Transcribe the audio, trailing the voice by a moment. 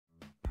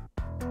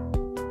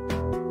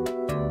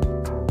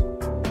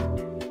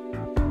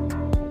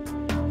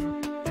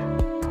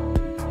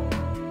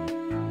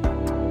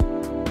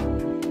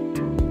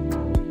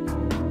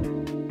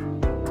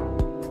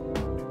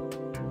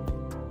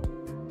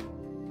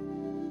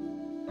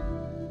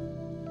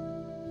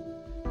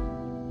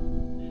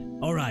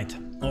Alright,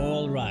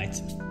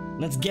 alright.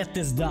 Let's get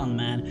this done,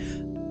 man.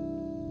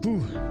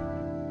 Whew.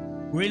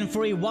 We're in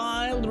for a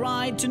wild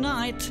ride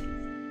tonight.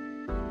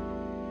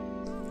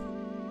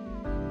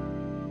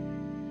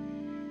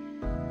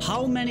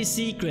 How many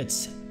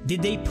secrets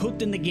did they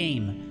put in the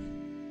game?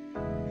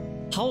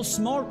 How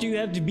smart do you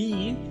have to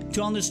be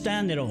to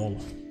understand it all?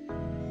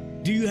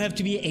 Do you have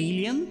to be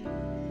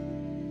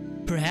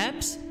alien?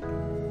 Perhaps?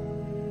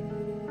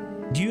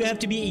 Do you have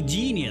to be a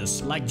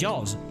genius like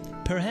Jaws?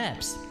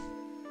 Perhaps.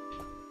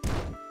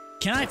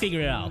 Can I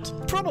figure it out?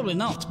 Probably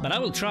not, but I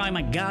will try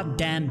my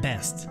goddamn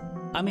best.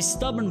 I'm a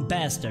stubborn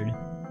bastard.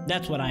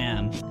 That's what I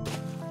am.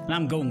 And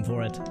I'm going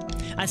for it.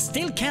 I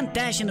still can't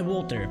dash in the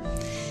water.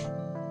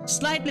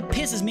 Slightly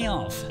pisses me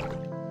off.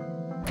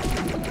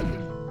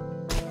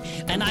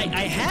 And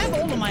I have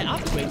all of my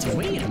upgrades.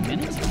 Wait a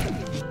minute.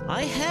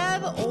 I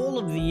have all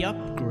of the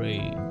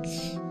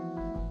upgrades.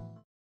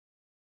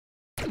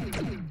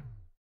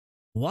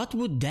 What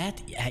would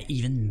that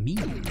even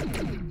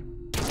mean?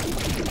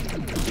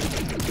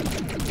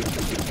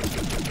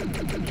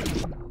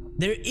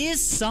 There is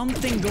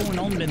something going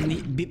on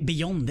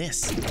beyond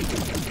this.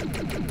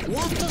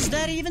 What does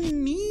that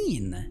even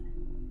mean?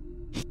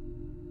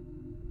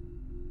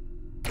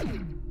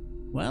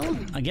 Well,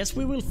 I guess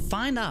we will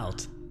find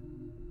out.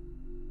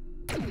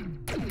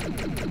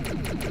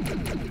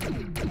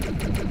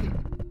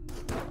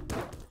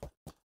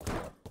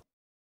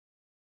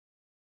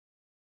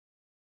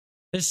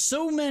 There's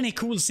so many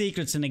cool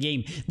secrets in the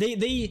game.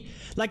 They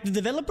like, the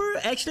developer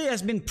actually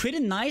has been pretty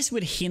nice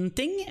with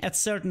hinting at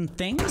certain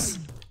things,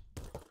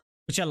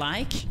 which I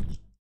like.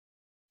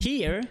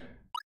 Here,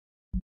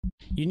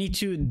 you need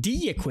to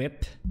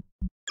de-equip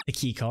the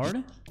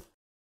keycard.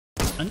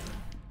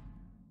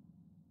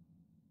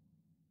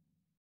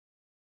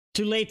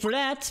 Too late for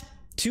that.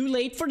 Too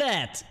late for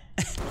that.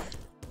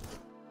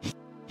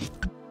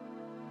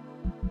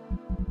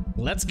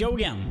 Let's go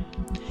again.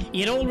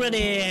 It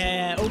already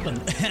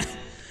opened.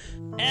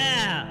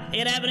 Yeah,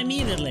 it happened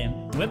immediately.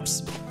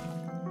 Whoops.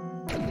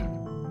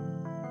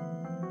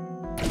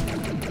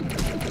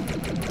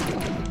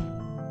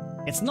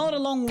 It's not a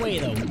long way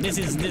though. This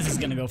is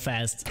gonna go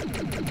fast.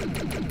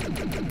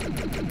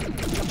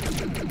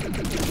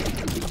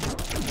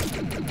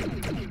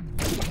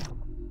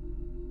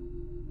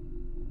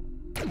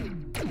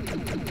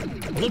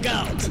 Look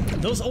out!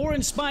 Those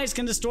orange spikes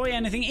can destroy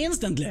anything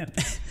instantly.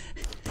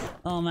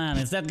 Oh man,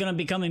 is that gonna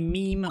become a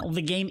meme of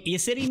the game?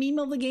 Is it a meme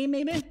of the game,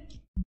 maybe?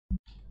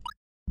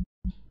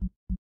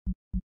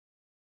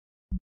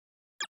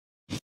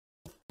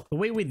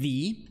 Away with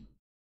thee,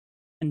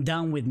 and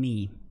down with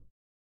me.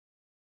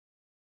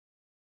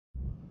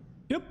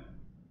 Yep.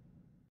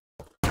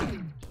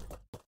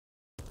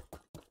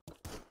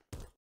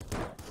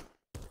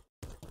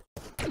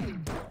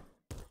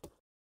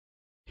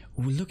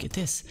 Oh, look at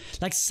this.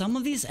 Like, some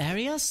of these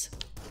areas,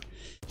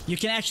 you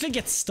can actually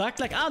get stuck,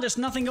 like, oh, there's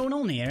nothing going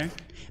on here.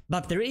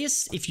 But there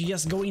is, if you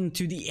just go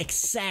into the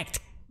exact,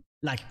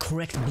 like,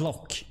 correct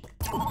block.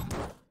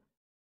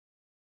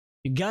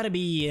 You gotta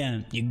be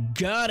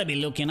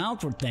looking out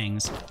for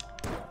things.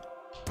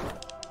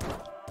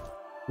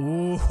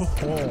 Ooh,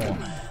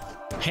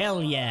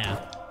 hell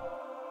yeah.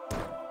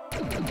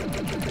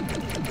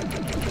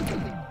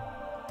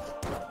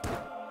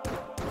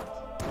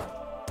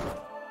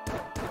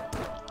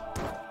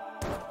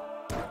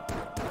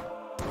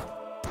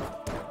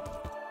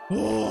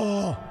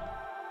 Oh!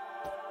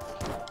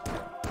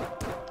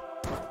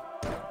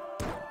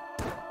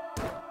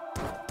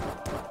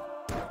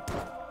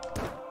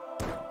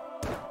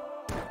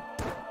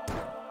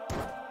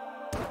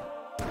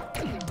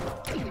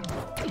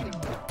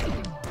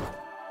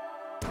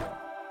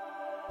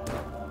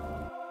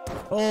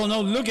 Oh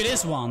no, look at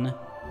this one.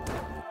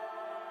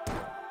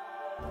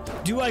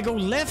 Do I go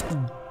left?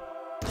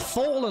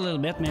 Fall a little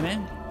bit, maybe?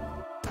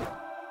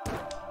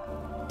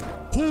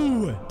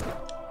 Ooh!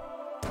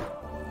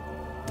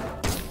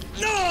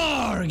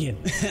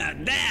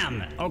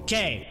 Damn!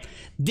 Okay.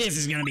 This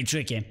is gonna be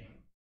tricky.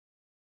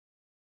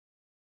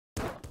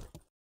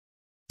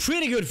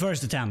 Pretty good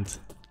first attempt.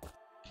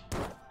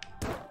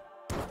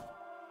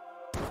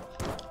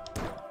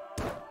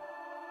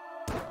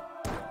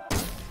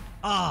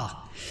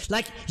 Ah!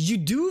 Like, you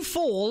do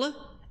fall.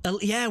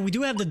 Yeah, we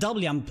do have the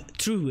double jump.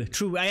 True,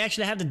 true. I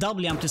actually have the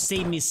double jump to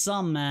save me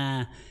some,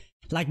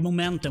 like,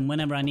 momentum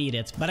whenever I need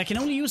it. But I can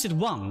only use it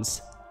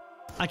once.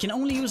 I can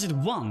only use it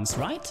once,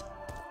 right?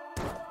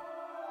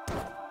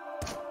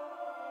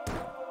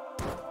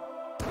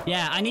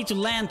 Yeah, I need to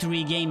land to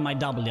regain my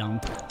double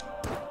jump.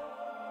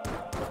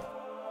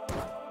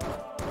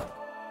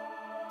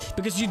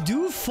 Because you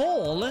do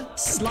fall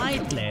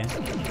slightly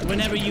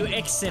whenever you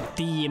exit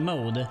the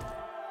mode.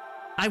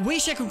 I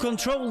wish I could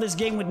control this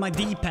game with my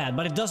D-pad,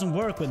 but it doesn't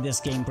work with this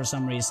game for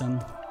some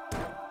reason.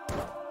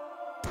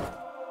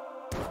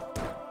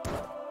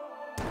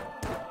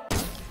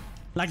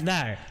 Like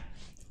there.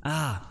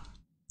 Ah,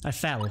 I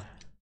fell.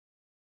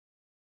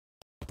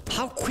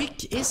 How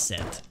quick is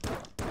it?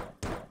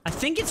 I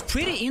think it's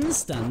pretty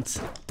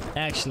instant,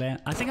 actually.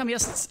 I think I'm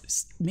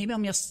just... maybe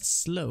I'm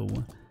just slow.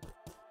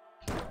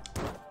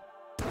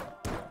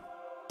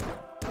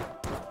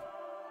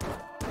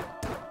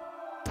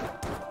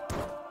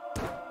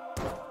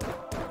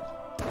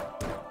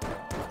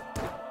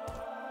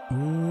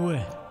 Ooh.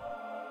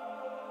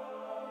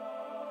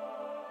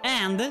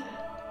 And,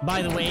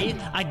 by the way,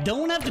 I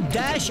don't have to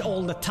dash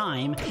all the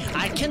time.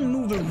 I can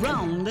move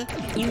around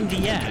in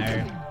the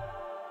air.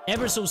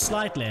 Ever so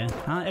slightly.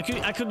 Huh?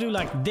 I could do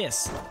like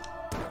this.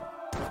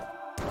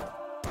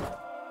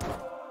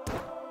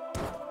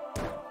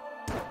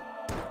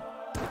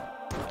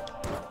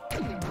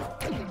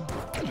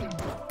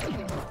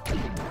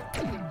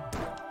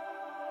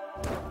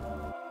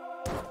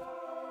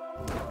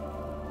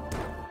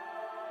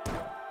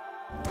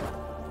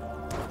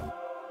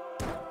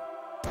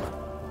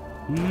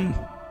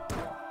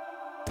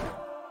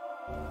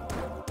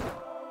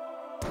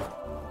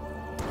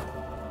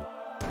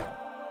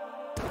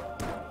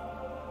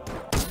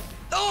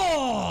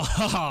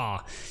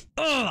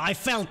 Oh, I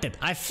felt it.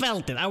 I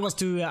felt it. I was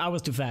too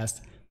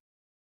fast.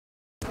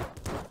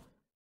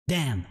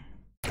 Damn.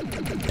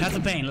 Path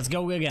of Pain. Let's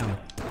go again.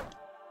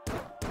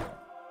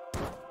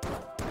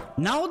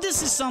 Now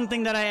this is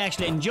something that I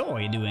actually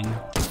enjoy doing.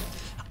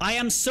 I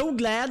am so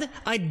glad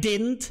I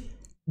didn't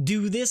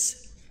do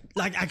this.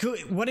 Like, I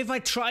could. What if I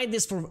tried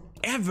this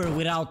forever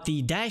without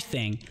the dash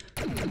thing?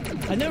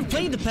 I never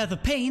played the Path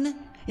of Pain.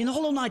 In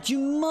Hollow Knight, you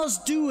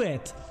must do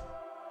it.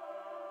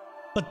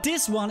 But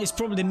this one is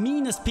probably the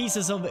meanest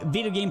pieces of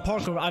video game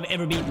parkour I've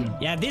ever beaten.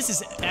 Yeah, this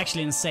is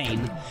actually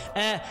insane.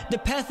 The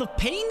Path of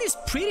Pain is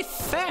pretty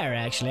fair,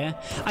 actually.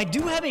 I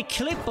do have a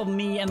clip of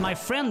me and my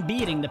friend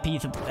beating the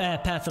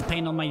Path of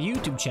Pain on my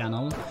YouTube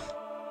channel.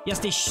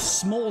 Just a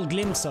small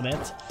glimpse of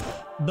it.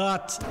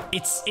 But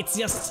it's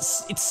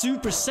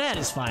super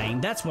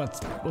satisfying. That's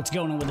what's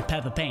going on with the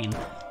Path of Pain.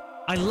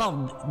 I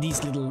love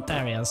these little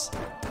areas.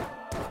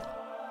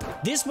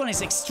 This one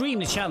is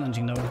extremely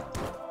challenging, though.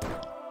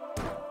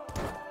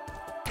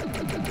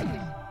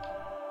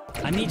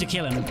 I need to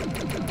kill him,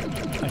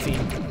 I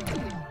feel.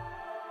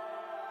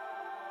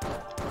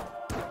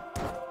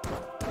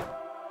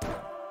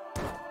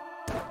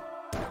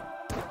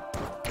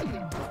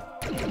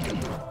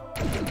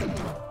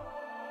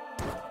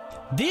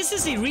 This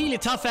is a really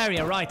tough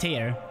area right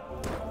here.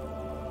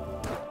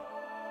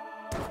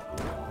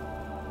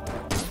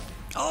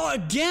 Oh,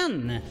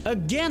 again!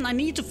 Again, I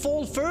need to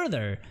fall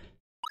further.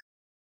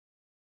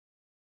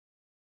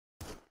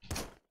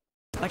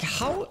 Like,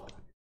 how?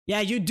 Yeah,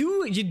 you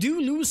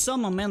do lose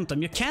some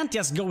momentum. You can't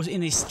just go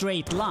in a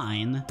straight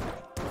line.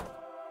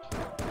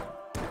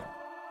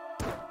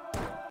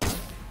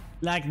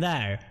 Like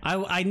there.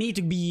 I need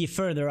to be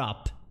further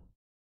up.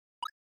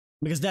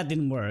 Because that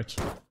didn't work.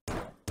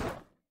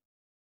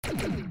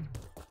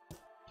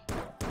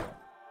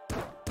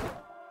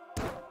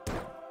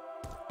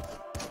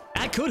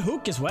 I could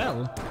hook as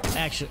well.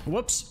 Actually,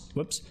 whoops.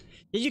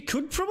 Yeah, you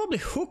could probably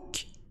hook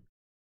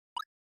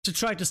to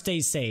try to stay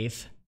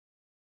safe.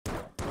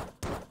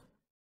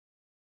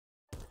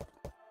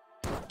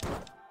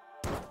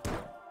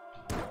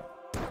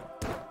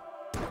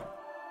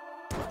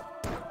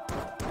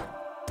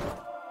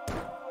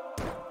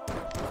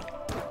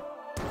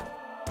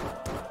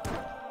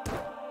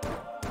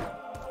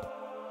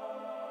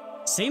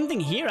 Same thing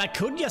here, I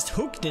could just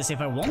hook this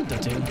if I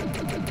wanted to.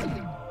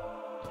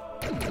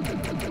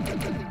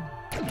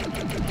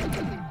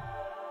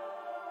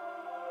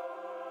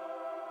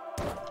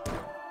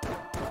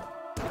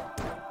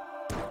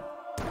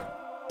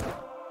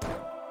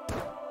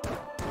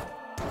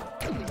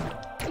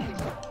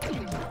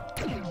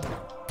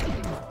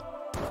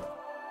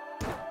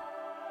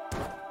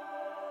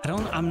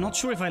 I'm not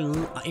sure if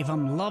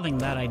I'm loving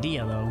that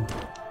idea though.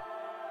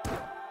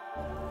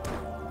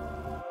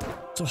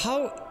 So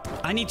how?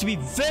 I need to be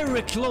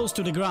very close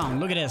to the ground.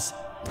 Look at this.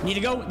 Need to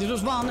go. This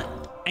was one.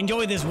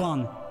 Enjoy this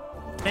one.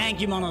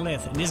 Thank you,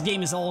 Monolith. This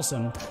game is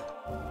awesome.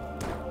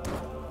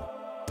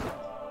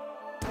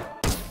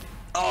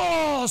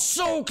 Oh,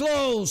 so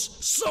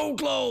close. So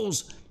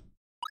close.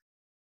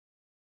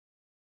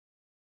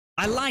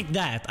 I like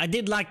that. I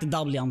did like the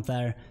double jump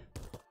there.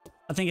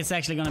 I think it's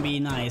actually gonna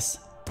be nice.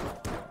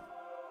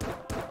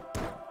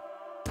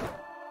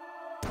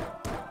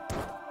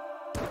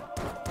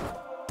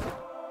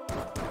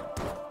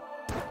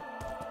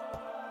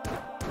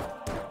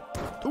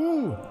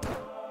 Ooh.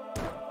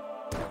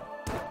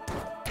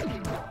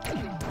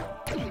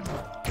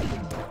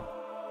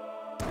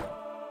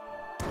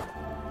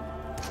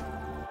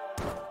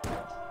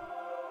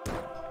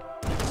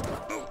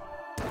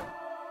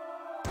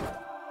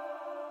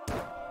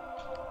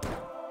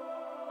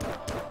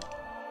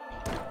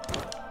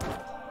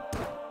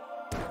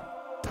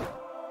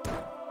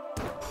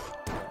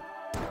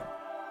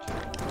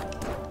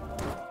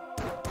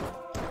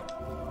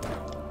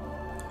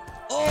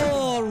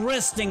 Oh,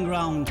 resting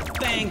ground.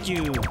 Thank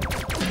you.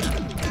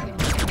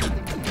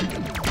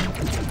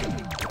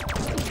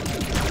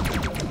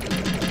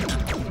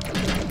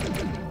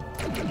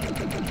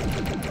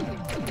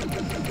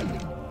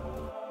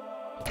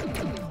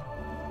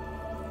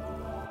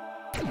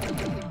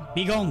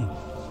 Be gone.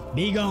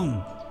 Be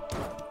gone.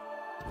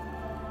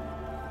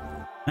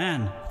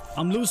 Man,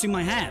 I'm losing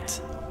my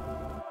hat.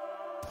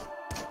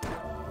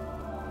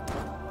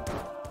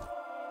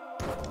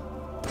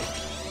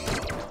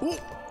 Ooh.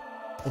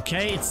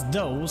 Okay, it's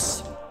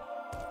those.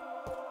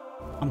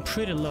 I'm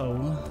pretty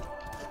low.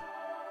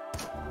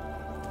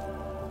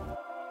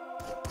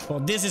 Well,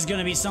 this is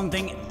gonna be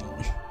something.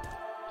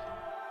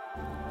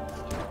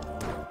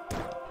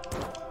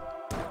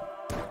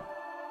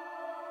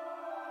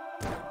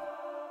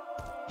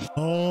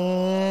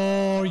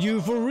 Oh, are you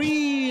for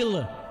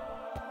real?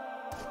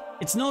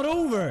 It's not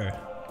over.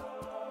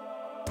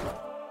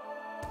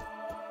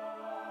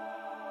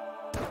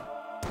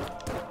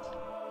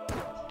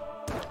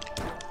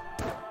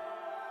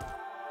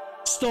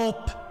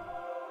 Stop.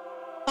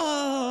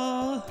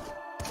 Ah.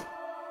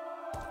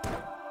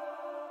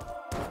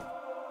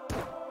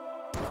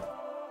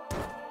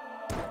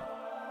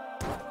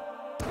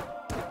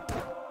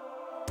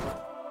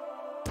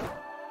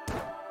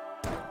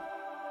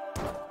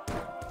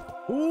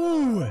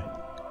 Ooh.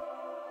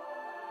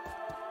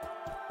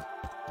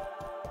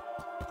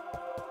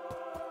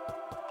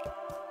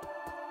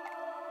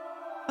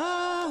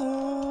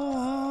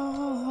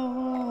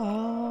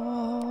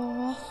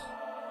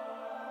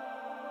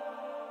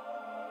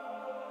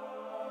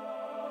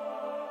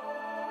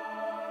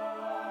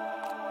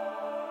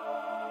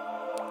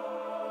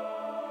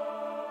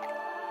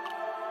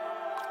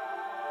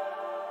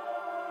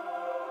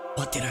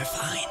 What did I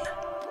find?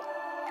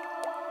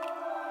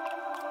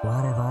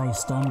 What have I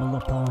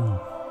stumbled upon?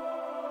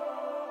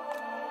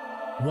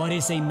 What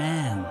is a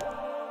man?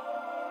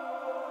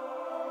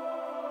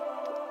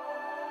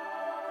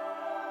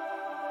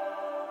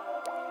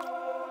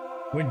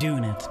 We're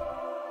doing it.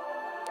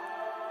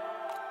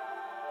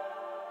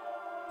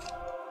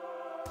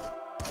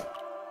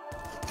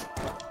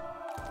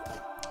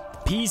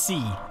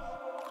 PC.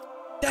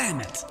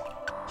 Damn it.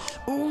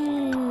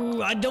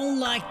 Ooh, I don't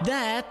like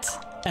that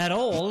at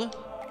all.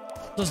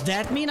 Does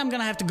that mean I'm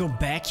gonna have to go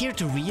back here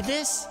to read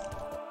this?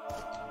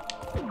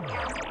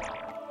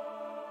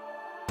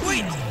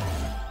 Wait!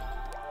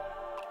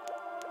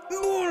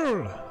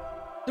 More!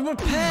 There were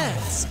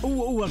paths!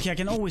 Oh, okay, I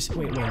can always...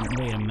 Wait a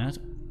minute.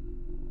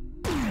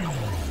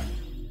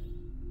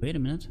 Wait a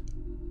minute.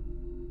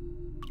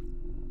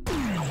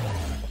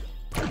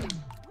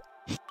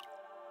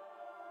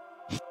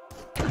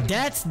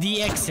 That's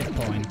the exit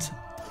point.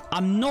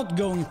 I'm not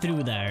going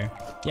through there.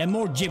 Yeah,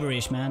 more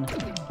gibberish, man.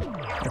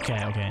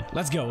 Okay.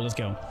 Let's go.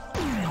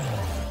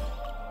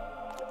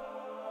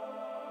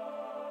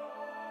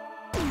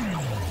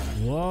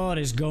 What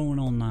is going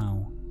on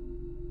now?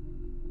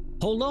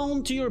 Hold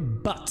on to your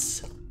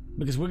butts,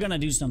 because we're gonna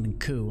do something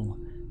cool.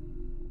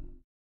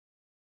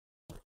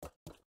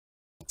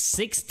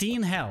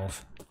 16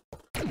 health.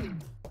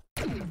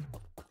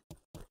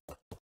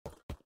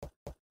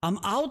 I'm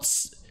out.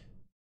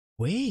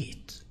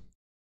 Wait.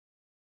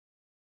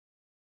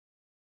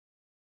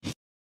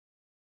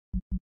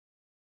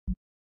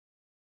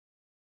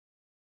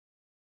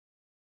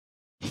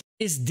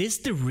 Is this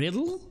the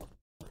riddle?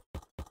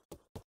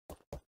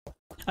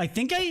 I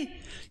think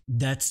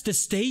that's the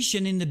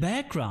station in the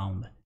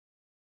background.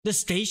 The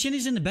station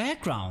is in the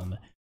background.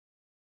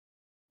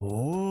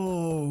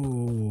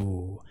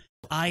 Oh.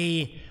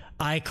 I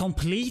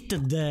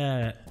completed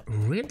the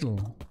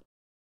riddle.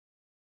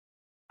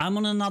 I'm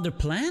on another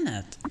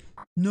planet.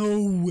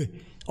 No.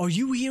 Are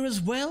you here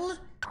as well?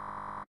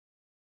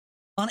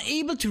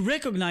 Unable to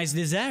recognize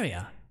this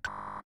area.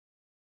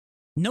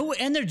 No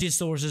energy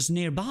sources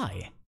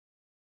nearby.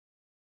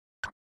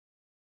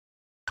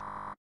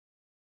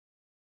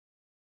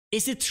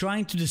 Is it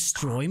trying to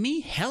destroy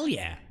me? Hell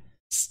yeah.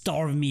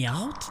 Starve me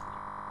out?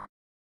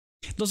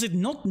 Does it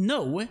not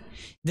know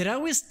that I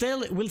will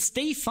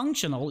stay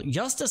functional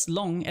just as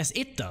long as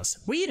it does?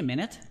 Wait a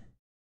minute.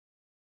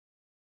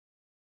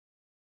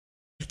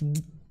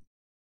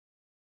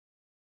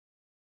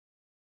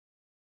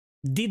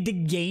 Did the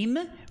game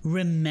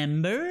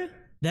remember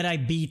that I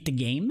beat the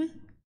game?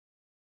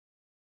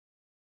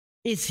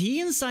 Is he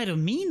inside of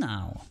me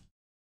now?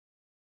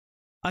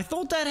 I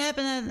thought that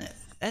happened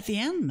at the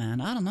end,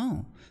 man. I don't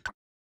know.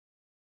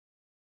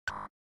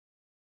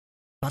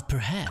 But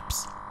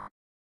perhaps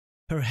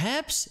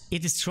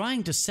it is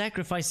trying to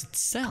sacrifice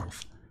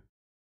itself.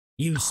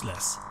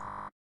 Useless.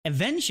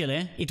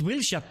 Eventually, it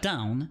will shut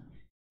down,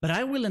 but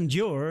I will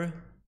endure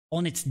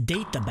on its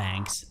data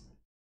banks.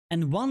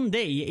 And one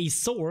day, a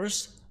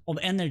source of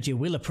energy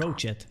will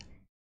approach it.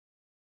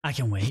 I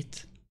can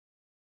wait.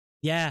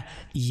 Yeah.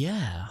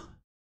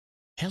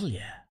 Hell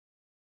yeah.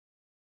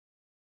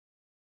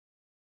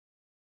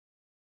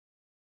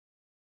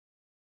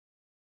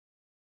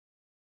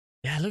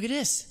 Yeah, look at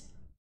this.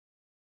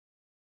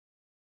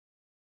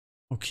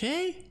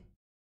 Okay.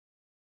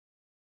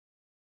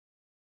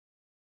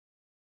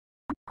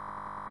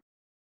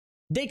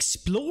 The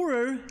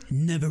explorer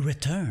never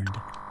returned.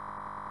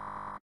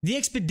 The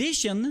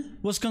expedition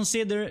was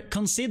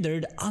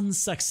considered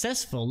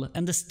unsuccessful,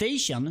 and the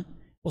station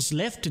was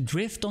left to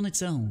drift on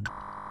its own.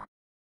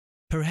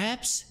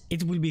 Perhaps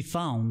it will be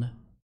found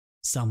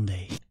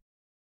someday.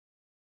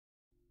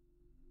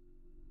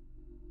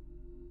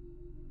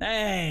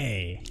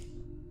 Hey!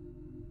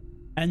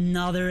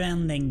 Another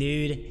ending,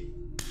 dude.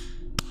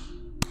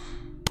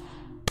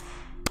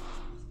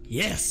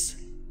 Yes!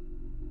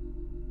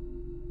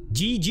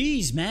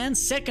 GG's, man.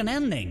 Second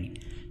ending.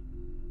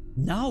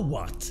 Now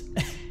what?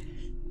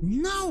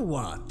 Now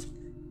what?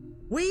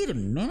 Wait a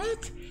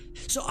minute.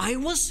 So I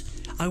was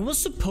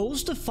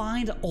supposed to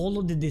find all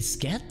of the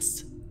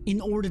diskettes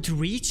in order to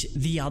reach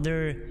the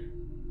other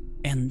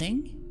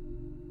ending?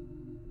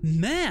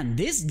 Man,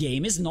 this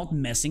game is not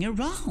messing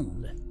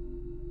around.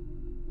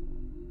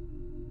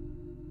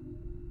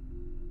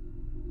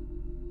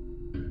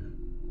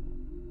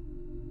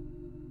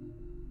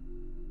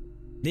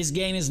 This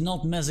game is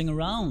not messing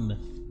around,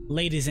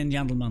 ladies and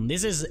gentlemen.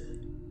 This is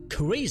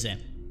crazy.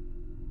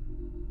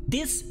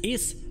 This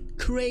is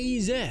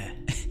crazy.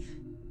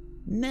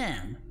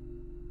 Man.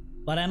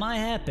 But am I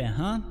happy,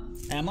 huh?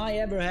 Am I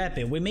ever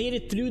happy? We made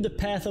it through the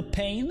path of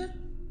pain.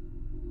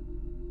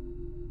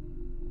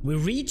 We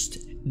reached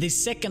the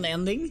second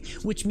ending,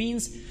 which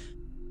means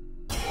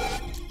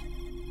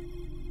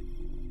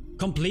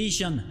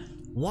completion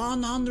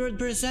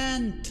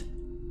 100%.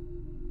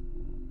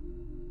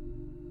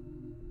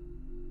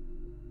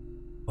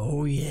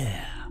 Oh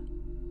yeah.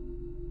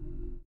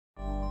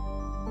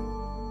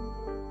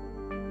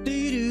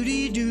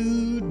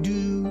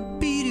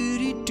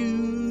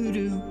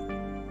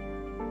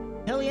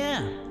 Hell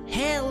yeah.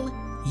 Hell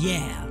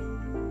yeah.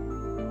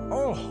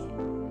 Oh.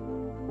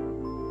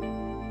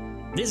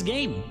 This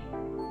game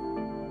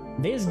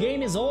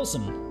is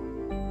awesome.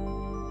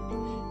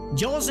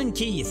 Jaws and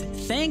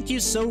Keith, thank you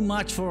so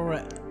much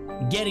for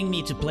getting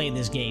me to play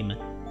this game.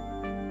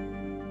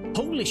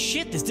 Holy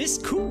shit, is this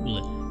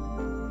cool?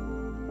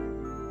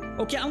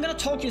 Okay, I'm gonna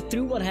talk you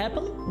through what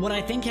happened, what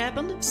I think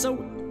happened. So,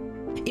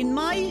 in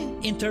my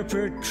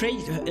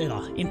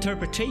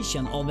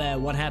interpretation of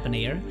what happened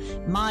here,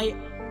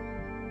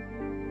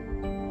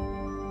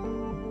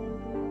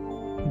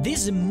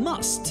 this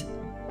must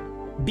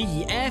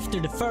be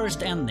after the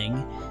first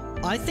ending.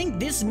 I think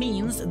this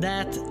means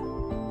that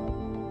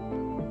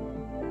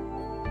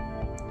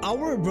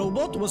our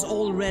robot was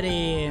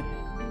already...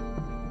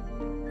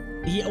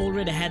 he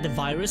already had the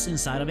virus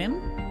inside of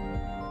him.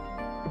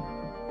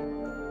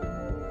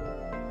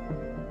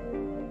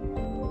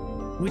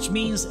 Which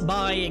means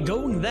by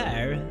going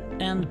there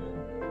and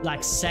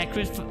like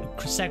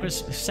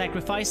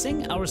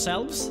sacrificing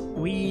ourselves,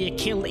 we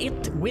kill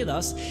it with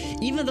us,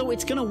 even though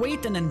it's gonna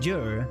wait and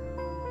endure.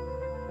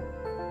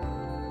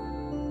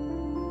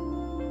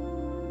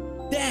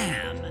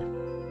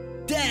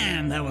 Damn!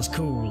 Damn, that was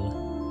cool.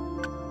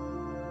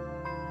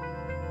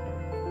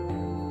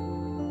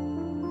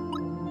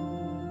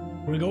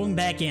 We're going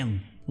back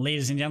in,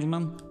 ladies and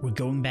gentlemen, we're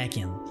going back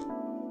in.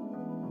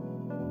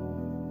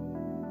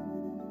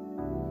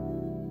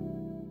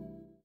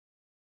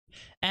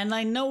 And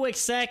I know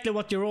exactly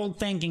what you're all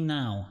thinking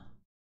now.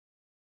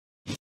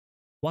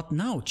 What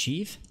now,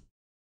 Chief?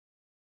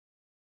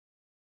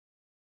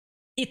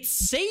 It's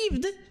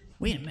saved?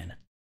 Wait a minute.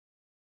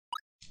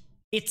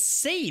 It's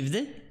saved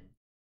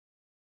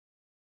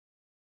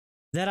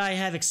that I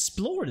have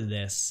explored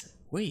this.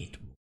 Wait.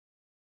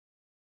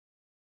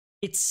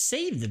 It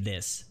saved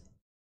this.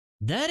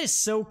 That is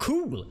so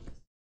cool.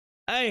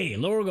 Hey,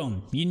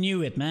 Lorgon, you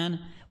knew it, man.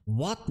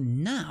 What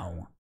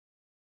now?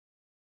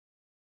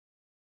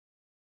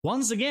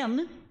 Once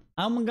again,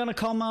 I'm gonna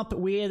come up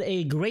with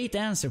a great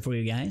answer for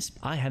you guys.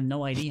 I have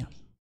no idea.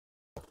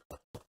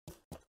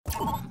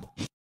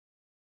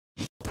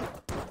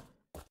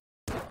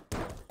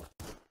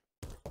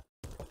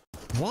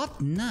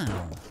 What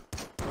now?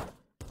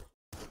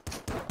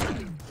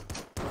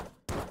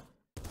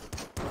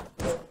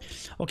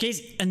 Okay,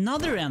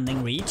 another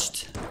ending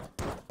reached.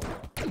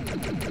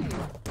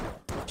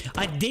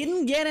 I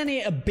didn't get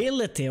any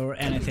ability or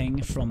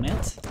anything from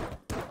it,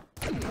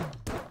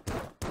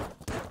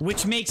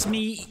 which makes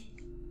me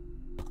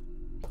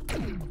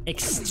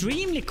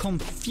extremely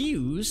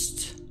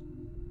confused,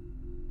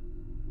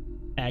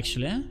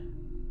 actually.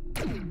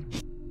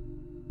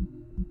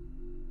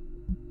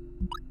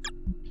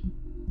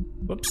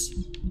 Whoops.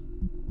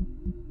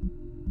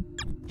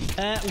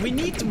 We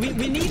need to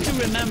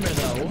remember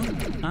though,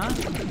 huh?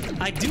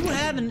 I do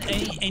have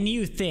a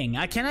new thing.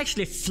 I can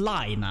actually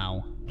fly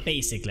now,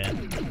 basically.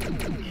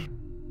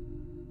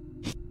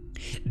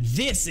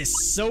 This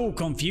is so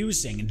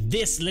confusing,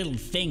 this little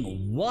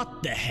thing.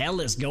 What the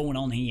hell is going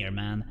on here,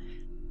 man?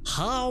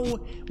 How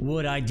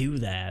would I do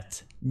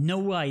that?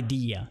 No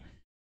idea.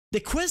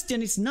 The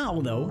question is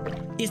now though,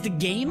 is the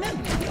game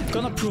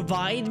gonna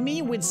provide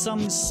me with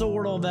some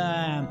sort of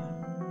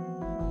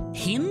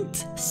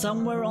hint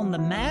somewhere on the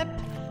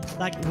map?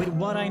 Like with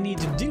what I need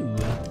to do?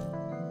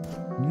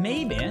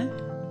 Maybe.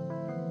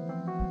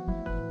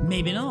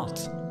 Maybe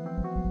not.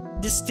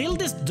 There's still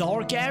this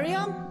dark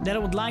area that I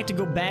would like to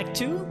go back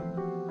to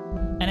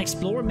and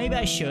explore. Maybe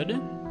I should,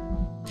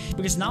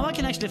 because now I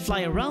can actually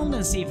fly around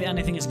and see if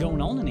anything is going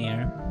on in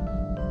here.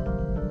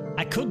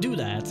 I could do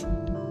that.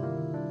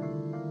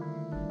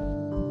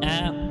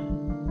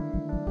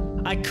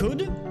 I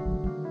could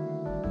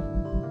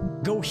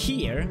go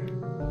here.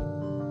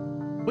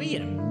 Wait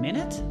a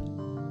minute.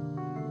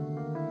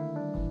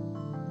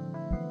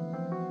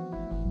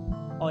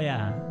 Oh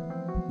yeah.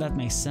 That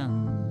makes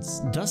sense.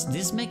 Does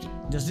this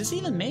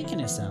even make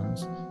any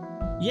sense?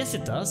 Yes,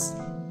 it does.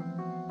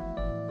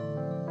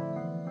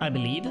 I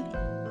believe.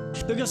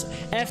 Because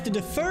after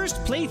the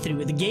first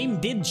playthrough, the game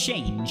did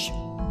change.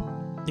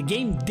 The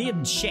game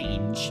did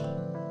change.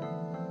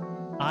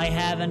 I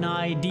have an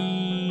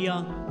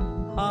idea.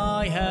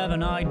 I have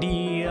an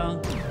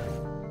idea.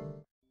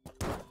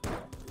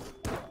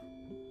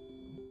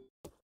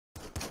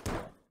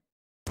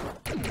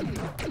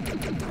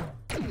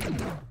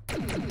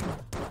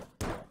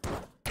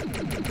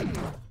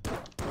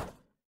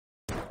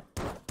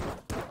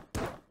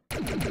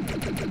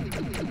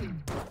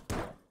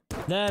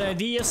 That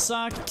idea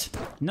sucked.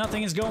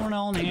 Nothing is going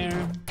on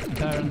here,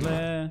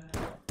 apparently.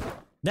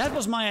 That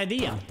was my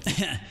idea.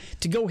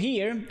 To go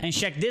here and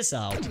check this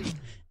out.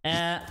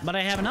 But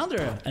I have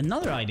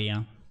another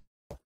idea.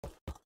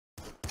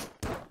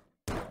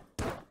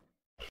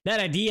 That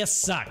idea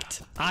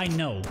sucked. I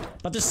know.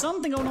 But there's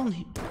something going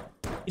on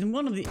in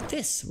one of the...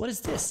 This. What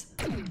is this?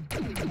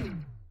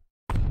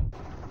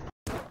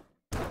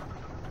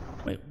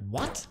 Wait,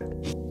 what?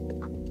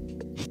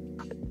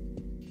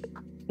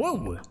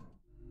 Whoa!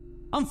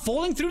 I'm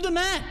falling through the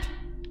map!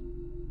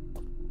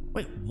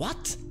 Wait,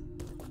 what?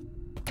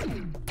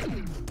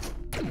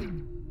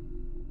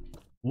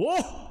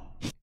 Whoa!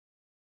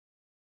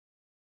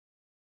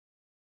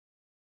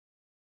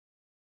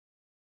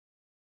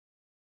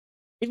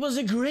 It was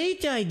a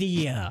great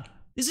idea!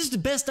 This is the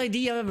best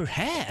idea I've ever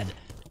had!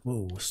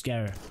 Whoa,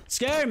 scare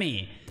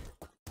me!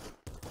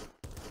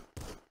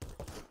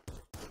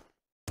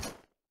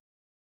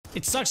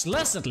 It sucks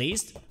less at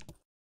least.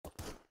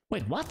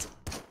 Wait, what?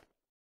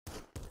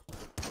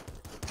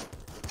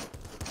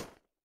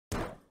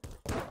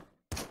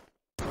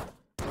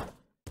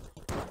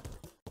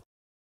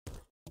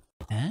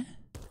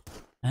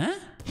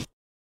 Huh?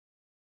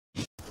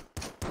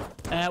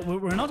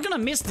 We're not gonna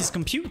miss this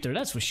computer,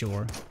 that's for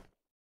sure.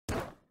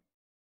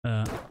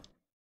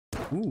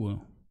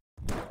 Ooh.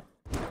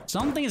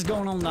 Something is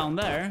going on down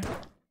there.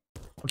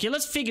 Okay,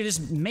 let's figure this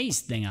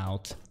maze thing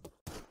out.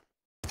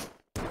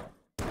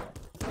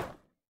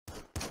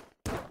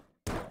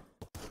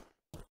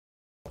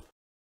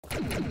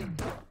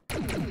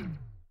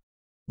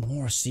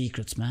 More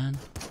secrets, man.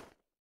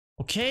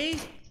 Okay.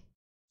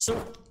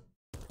 So,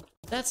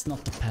 that's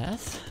not the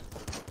path.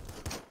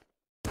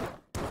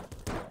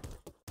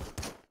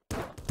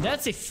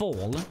 That's a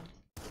fall.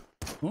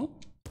 Oh.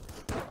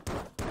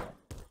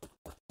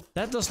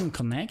 That doesn't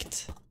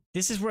connect.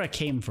 This is where I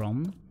came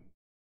from.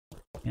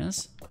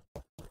 Yes.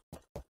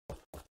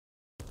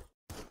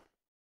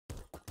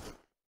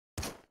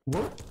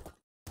 Whoa.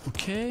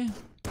 Okay.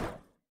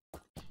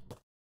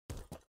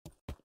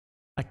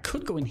 I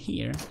could go in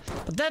here,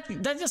 but that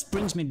just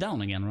brings me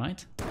down again,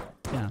 right?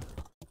 Yeah.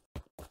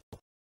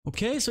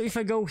 Okay, so if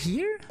I go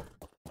here...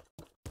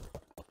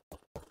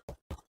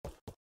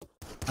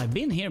 I've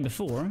been here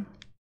before.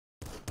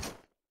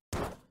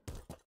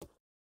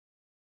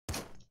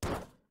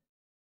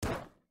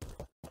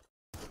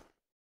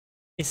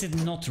 Is it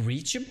not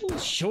reachable?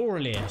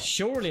 Surely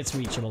it's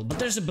reachable. But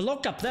there's a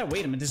block up there.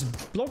 Wait a minute, there's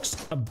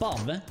blocks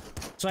above.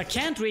 So I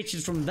can't reach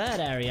it from that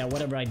area,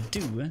 whatever I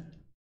do.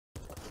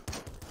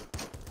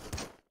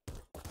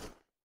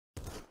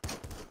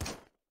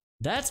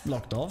 That's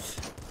blocked off.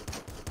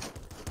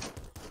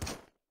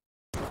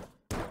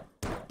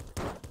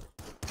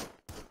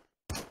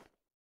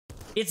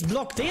 It's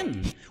blocked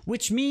in,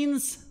 which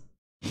means...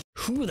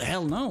 Who the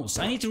hell knows?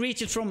 I need to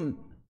reach it from...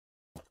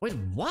 Wait,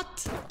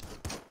 what?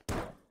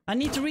 I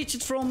need to reach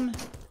it from...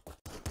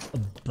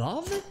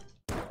 above?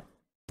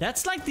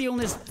 That's like the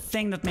only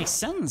thing that makes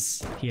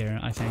sense here,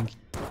 I think.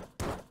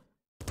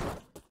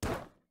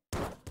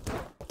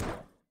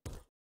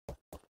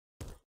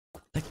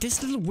 Like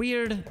this little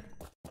weird...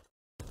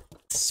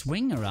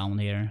 swing around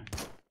here.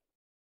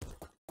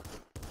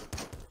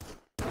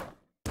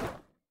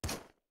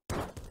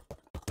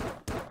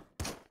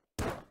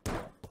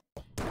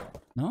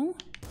 No?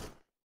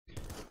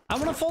 I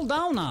wanna fall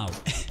down now.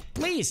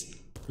 Please,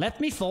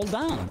 let me fall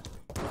down.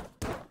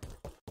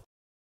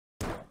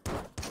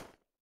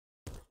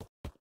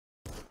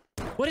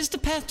 What is the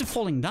path to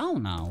falling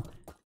down now?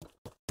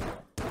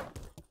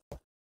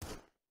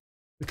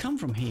 We come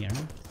from here.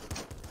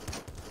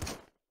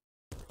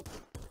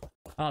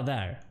 Ah,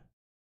 there.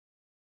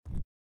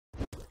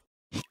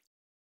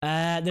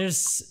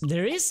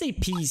 There is a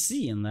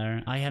PC in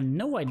there. I have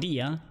no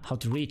idea how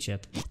to reach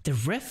it. The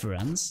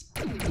reference.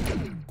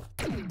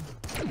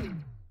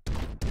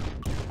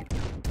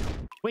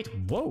 Wait,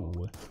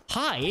 whoa.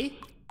 Hi.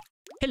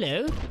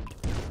 Hello.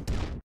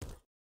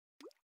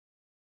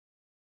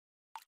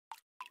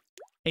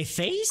 A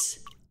face?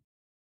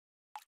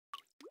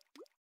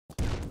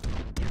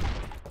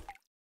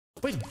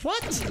 Wait,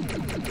 what?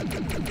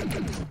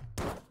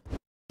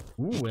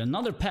 Ooh,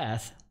 another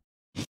path.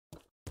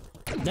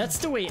 That's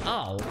the way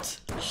out.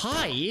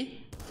 Hi?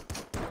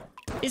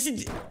 Is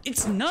it...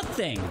 It's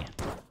nothing.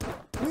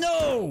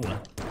 No!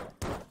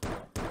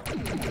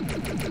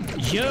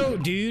 Yo,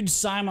 dude,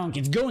 Simon,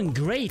 it's going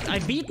great.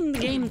 I've beaten the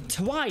game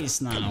twice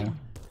now.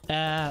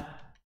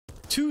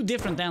 2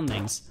 different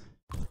endings.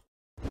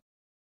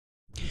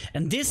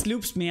 And this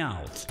loops me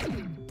out.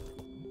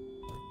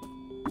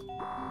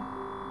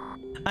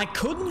 I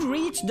couldn't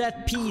reach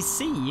that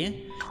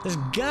PC. There's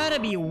gotta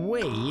be a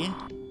way.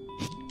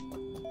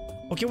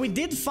 Okay, we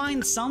did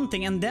find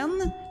something, and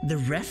then the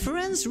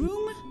reference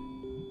room?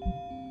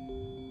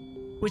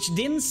 Which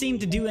didn't seem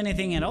to do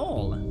anything at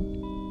all.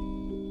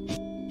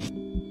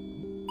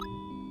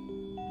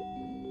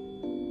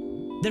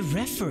 The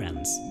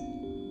reference?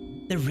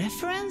 The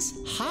reference?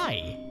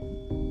 Hi.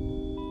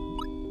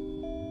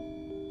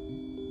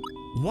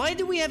 Why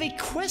do we have a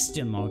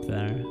question mark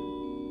there?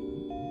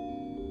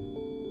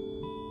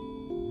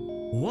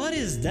 What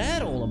is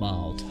that all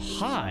about?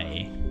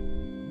 Hi.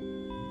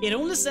 It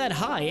only said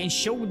hi and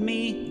showed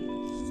me...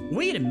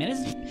 Wait a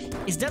minute.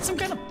 Is that some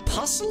kind of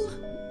puzzle?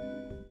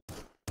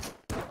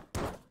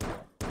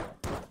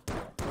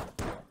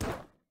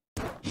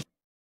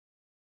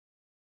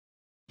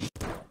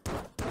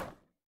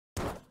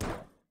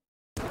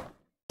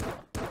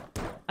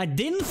 I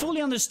didn't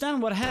fully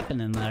understand what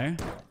happened in there.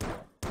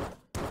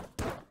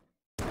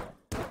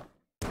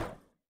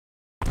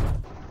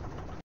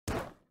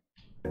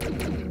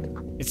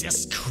 It's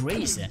just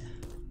crazy.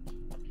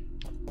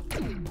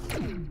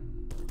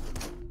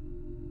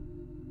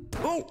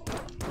 Oh!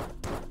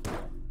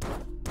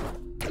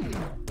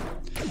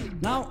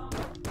 Now,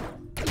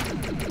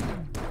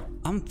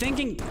 I'm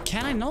thinking,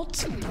 can I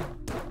not?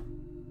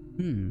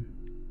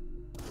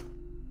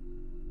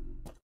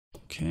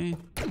 Okay.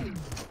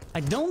 I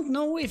don't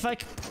know if I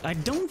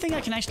don't think I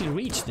can actually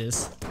reach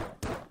this.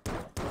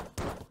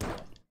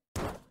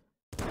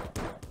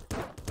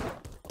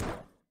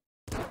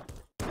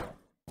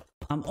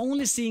 I'm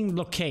only seeing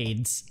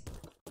blockades.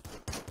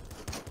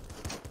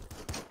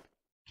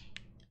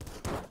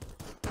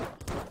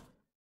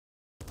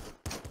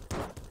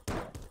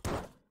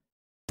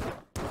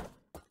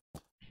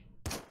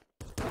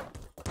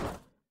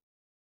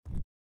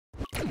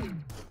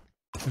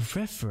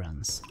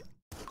 Reference.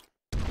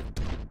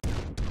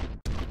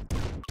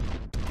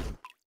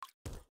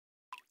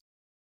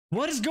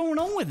 What is going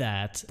on with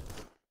that?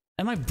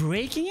 Am I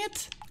breaking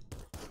it?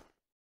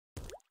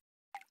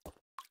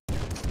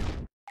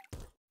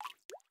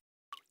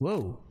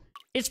 Whoa.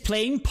 It's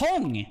playing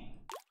Pong!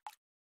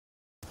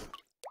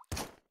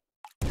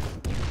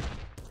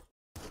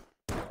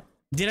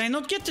 Did I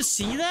not get to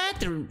see that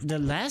the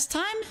last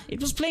time? It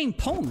was playing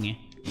Pong.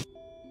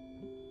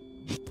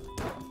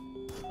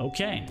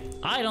 Okay.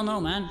 I don't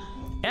know, man.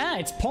 Yeah,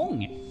 it's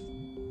Pong.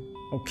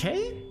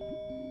 Okay.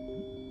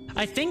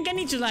 I think I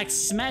need to like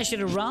smash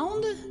it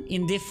around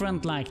in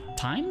different like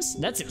times.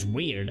 That's just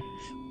weird.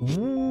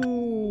 Ooh,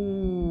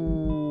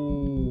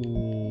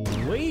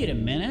 wait a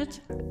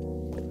minute.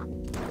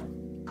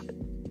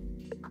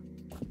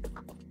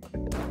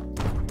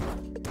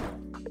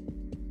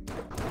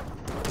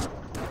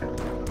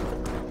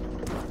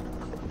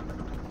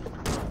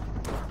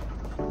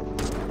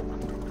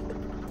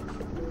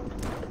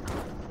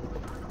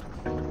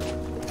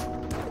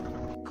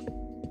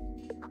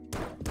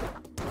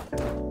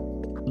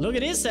 Look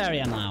at this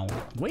area now.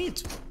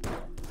 Wait.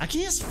 I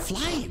can just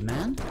fly,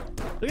 man.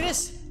 Look at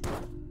this.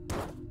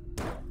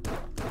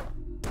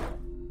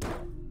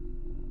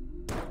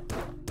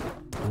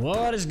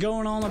 What is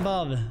going on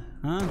above?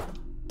 Huh?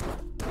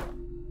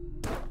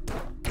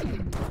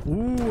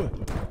 Ooh.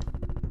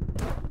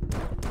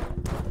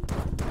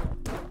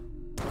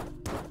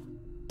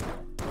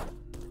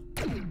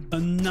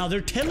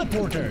 Another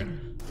teleporter.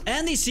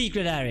 And a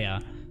secret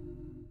area.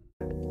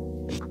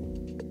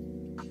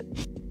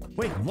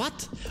 Wait,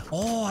 what?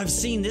 Oh, I've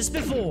seen this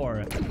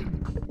before.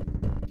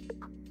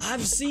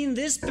 I've seen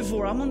this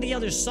before. I'm on the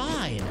other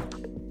side.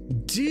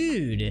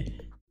 Dude.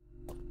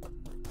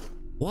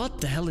 What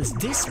the hell is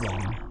this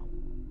one?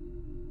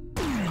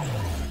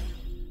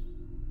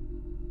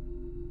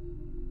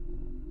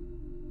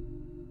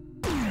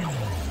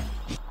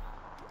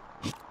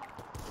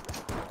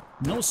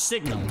 No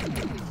signal.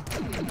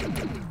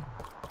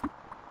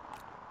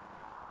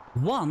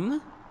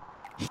 One.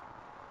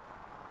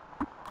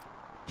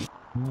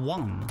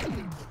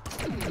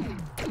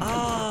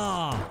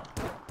 Ah!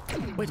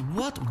 Wait,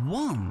 what?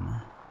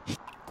 One?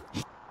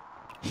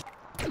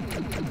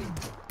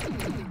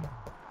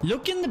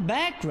 Look in the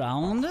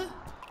background.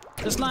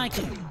 There's like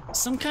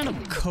some kind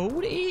of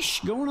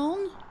code-ish going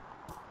on.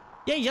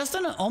 Yeah, just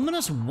an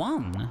ominous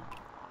one.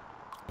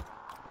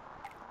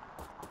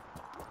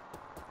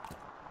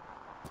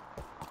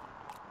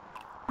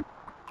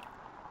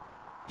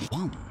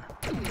 One.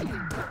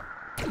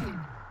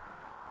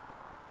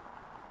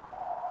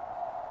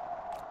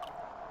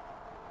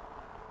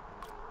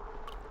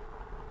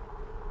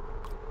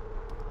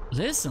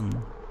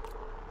 Listen.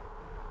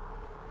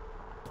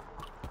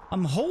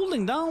 I'm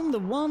holding down the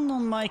one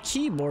on my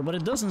keyboard, but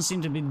it doesn't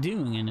seem to be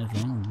doing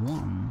anything.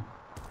 One.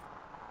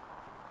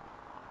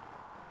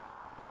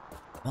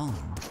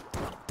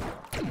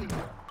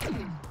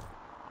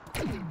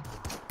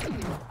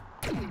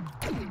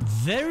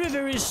 Very,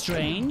 very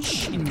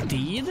strange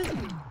indeed.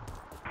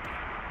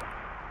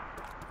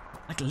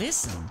 Like,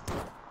 listen.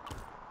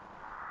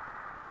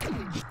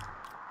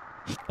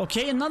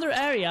 Okay, another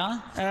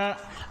area.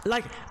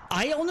 Like,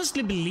 I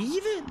honestly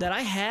believe that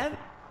I have...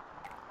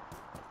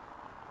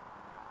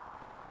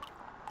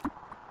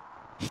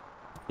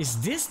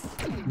 Is this...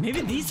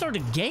 Maybe these are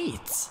the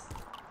gates.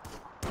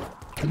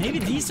 Maybe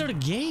these are the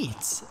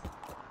gates.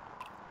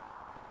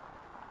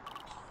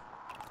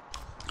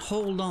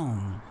 Hold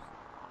on.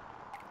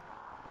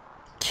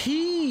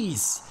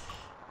 Keys!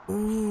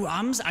 Ooh,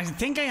 I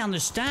think I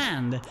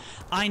understand.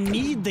 I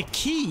need the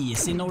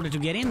keys in order to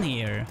get in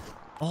here.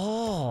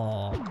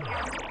 Oh.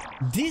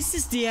 This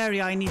is the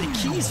area I need the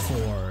keys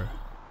for.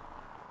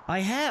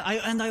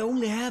 And I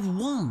only have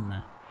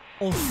 1.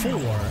 Or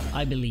 4,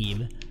 I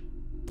believe.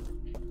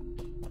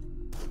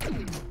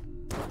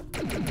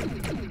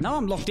 Now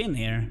I'm locked in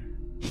here.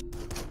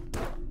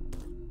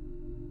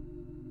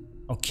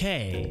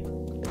 Okay.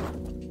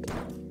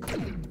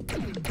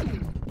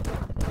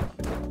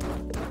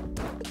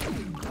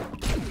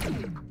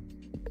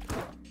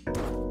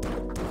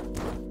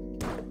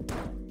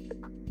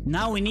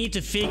 Now we need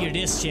to figure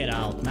this shit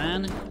out,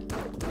 man.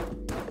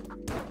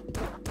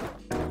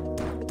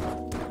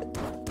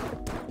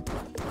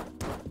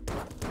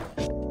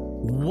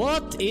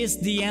 What is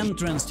the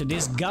entrance to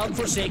this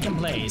godforsaken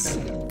place?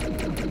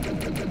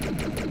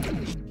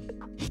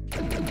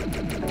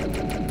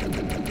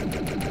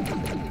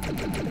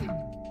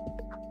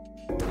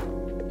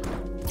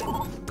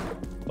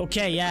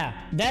 Okay, yeah,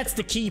 that's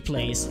the key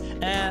place.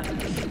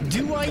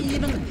 Do I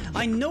even...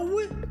 I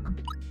know...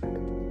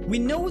 We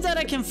know that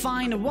I can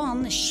find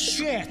 1.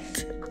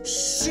 Shit!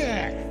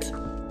 Shit!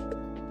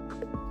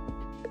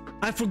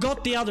 I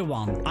forgot the other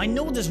one. I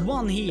know there's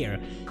 1 here.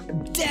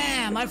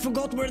 Damn, I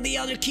forgot where the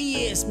other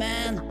key is,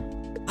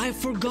 man. I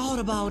forgot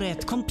about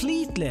it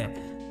completely.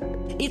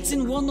 It's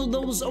in one of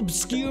those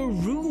obscure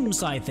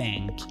rooms, I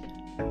think.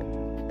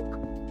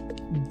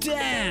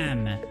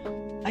 Damn!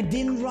 I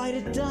didn't write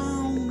it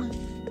down.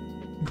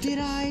 Did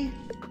I?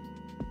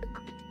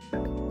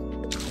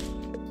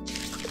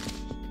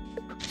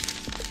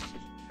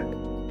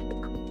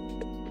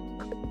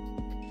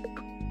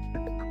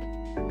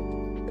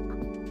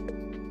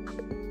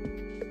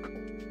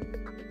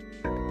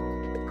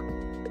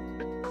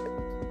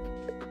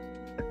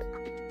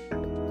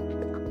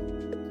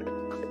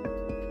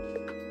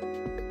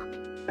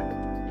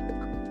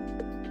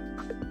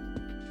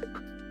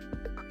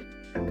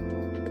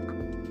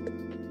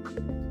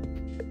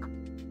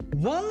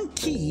 One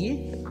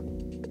key,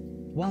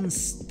 1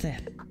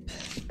 step.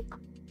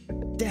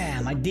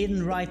 Damn, I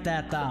didn't write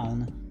that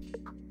down.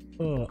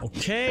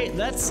 Okay,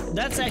 that's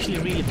actually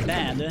really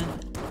bad.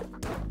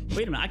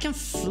 Wait a minute, I can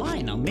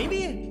fly now.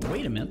 Maybe.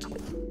 Wait a minute.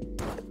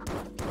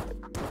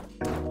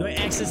 Do I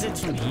access it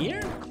from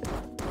here?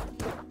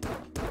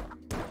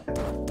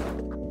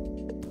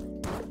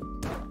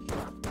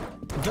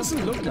 It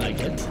doesn't look like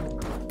it.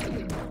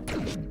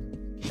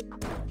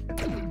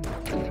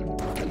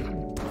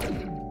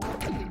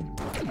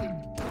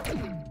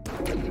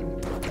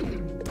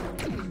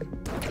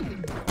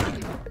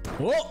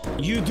 Oh,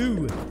 you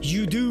do!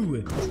 You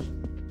do!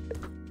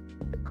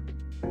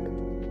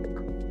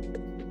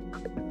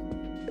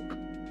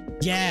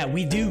 Yeah,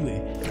 we do.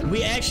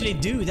 We actually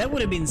do. That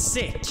would have been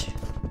sick.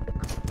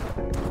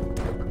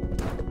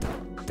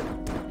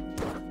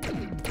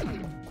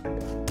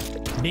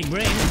 Big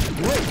brain.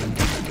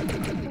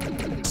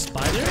 Whoa!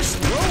 Spiders?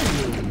 Whoa!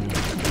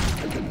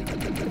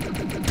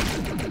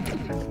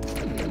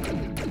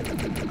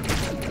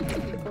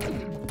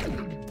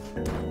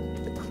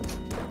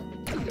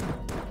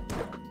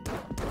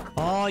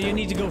 Oh, you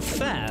need to go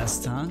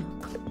fast, huh?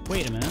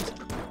 Wait a minute.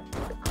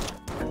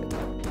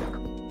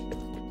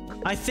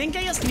 I think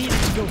I just needed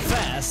to go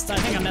fast. I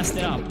think I messed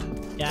it up.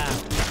 Yeah,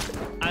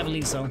 I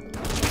believe so.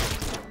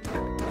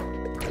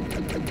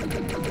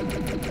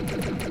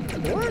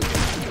 Or?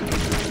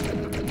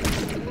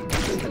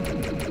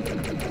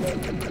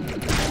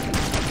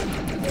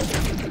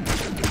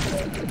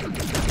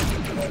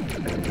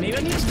 Maybe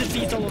I need to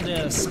defeat all of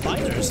the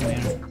spiders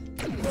in here.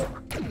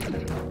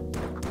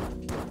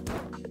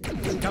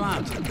 Come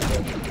out.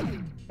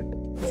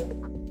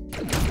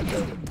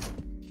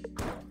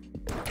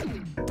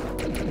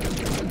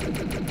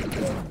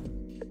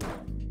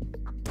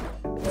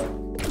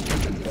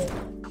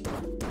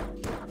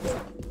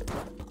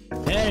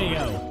 There you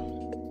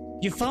go.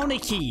 You found a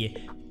key.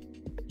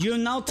 You've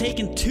now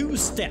taken 2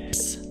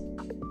 steps.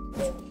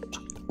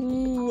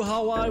 Ooh,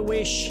 how I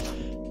wish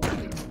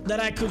that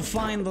I could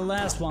find the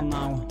last one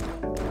now.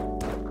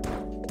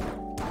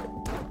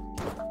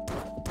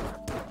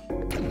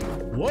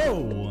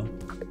 Whoa!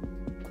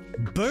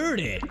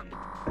 Birdie!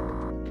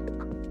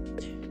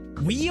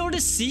 We are the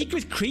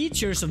secret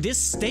creatures of this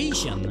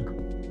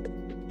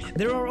station.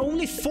 There are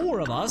only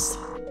 4 of us.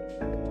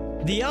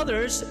 The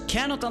others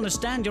cannot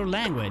understand your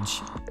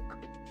language.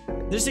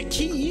 There's a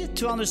key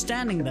to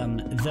understanding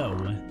them,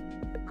 though.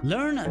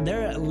 Learn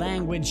their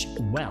language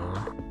well.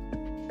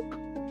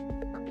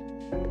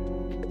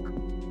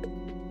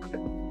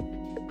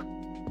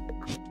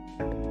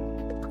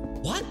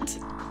 What?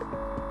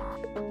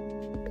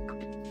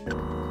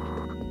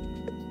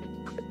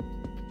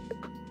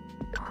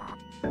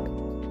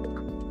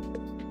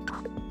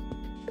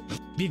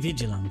 Be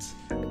vigilant.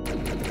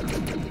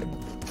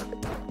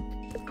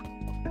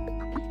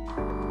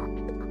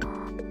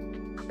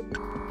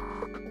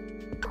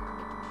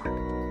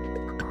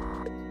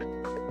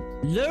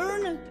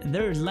 Learn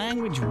their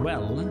language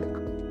well.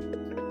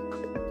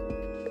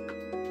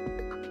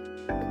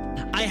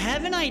 I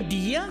have an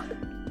idea.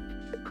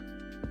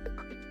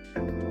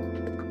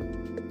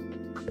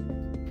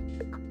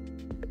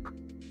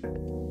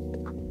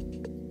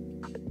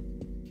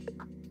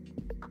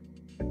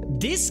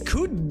 This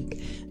could...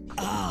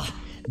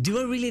 do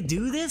I really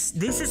do this?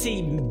 This is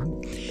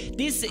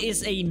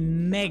a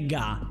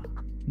mega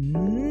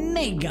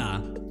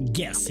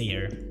guess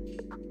here.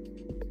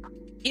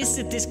 Is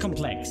it this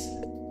complex?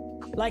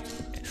 Like,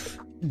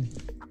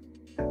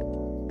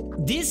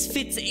 this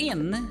fits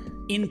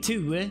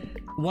into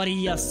what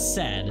he just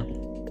said.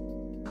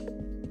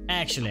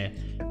 Actually,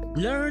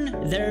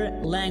 learn their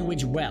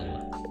language well.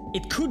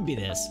 It could be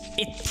this.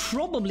 It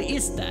probably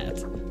is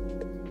that.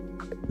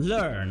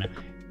 Learn.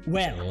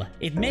 Well,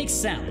 it makes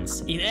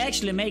sense. It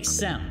actually makes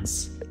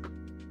sense.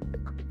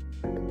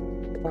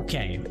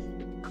 Okay.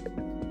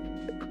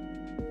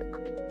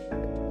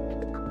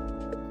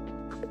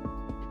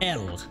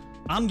 L.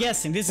 I'm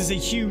guessing this is a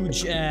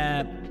huge...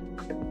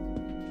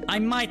 I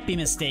might be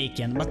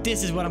mistaken, but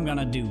this is what I'm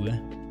gonna do.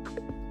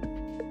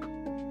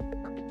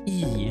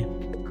 E.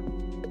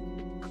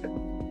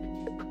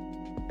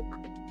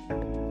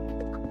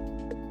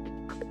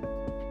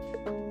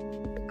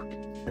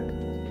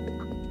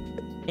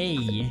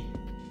 A.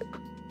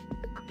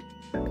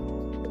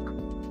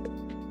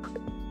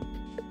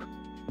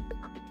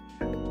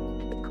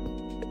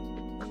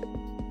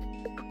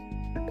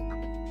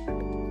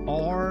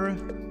 R.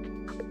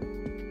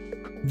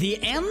 The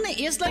N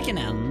is like an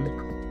N.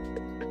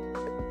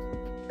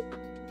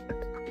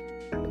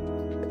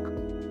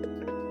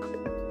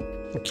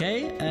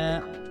 Okay,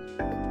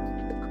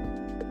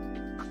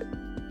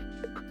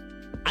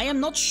 I am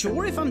not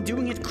sure if I'm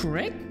doing it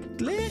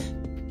correctly.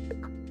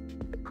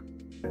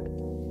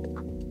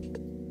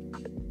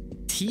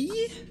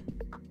 T?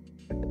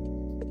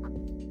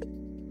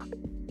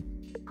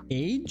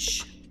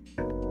 H?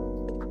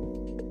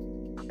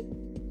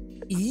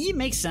 E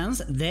makes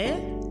sense. There.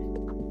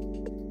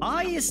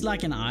 I is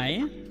like an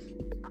I.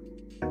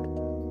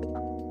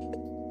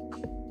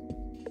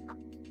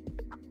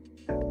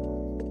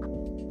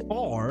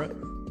 R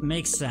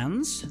makes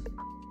sense.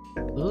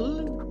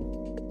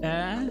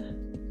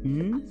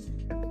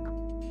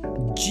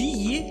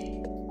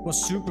 G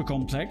was super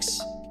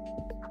complex.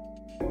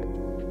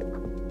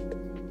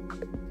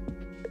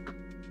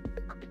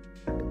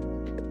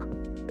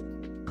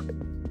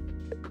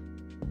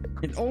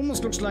 It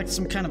almost looks like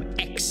some kind of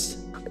X.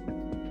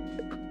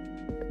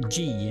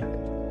 G.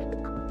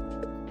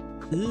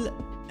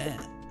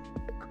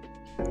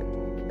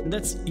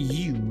 That's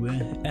U.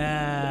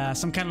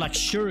 Some kind of like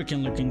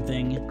shuriken looking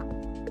thing.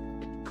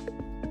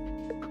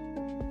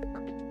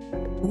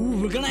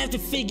 Ooh, we're gonna have to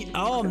figure...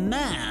 Oh,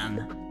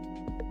 man.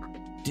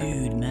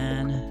 Dude,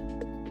 man.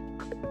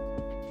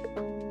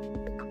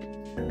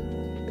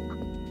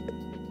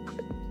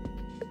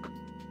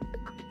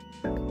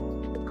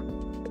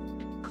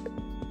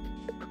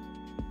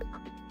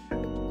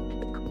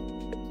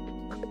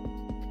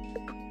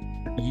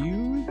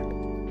 U.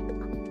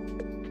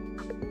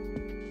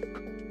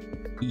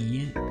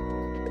 E.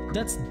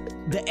 That's...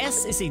 The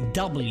S is a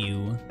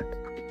W.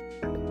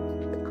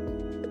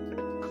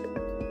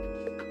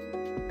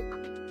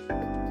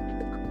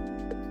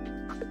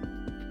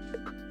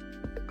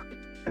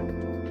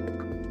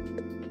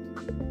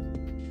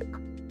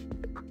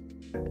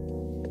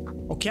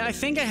 Okay, I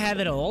think I have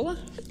it all.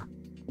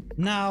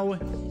 Now,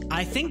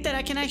 I think that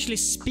I can actually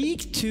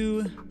speak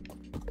to...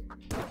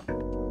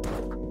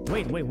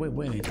 Wait.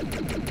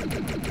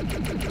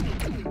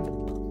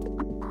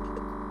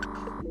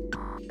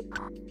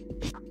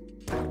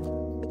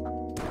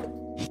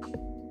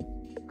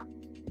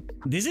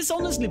 This is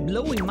honestly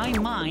blowing my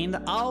mind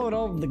out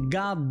of the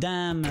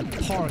goddamn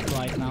park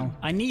right now.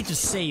 I need to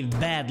save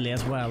badly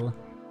as well.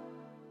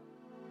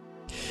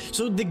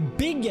 So the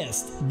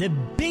biggest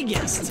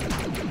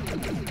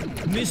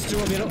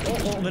mystery of it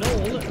all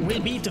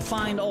will be to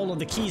find all of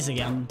the keys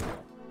again.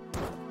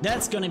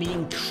 That's gonna be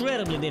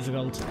incredibly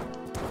difficult.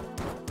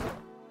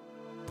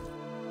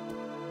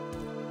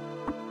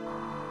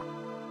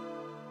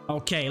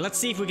 Okay, let's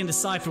see if we can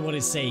decipher what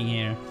he's saying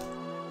here.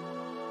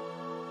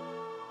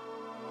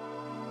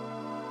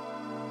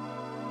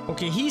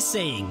 Okay, he's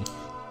saying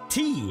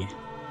T.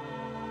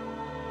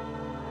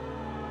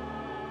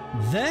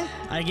 The,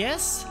 I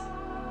guess.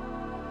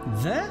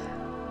 The.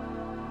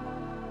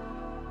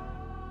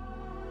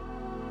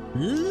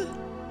 L.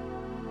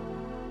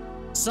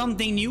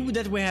 Something new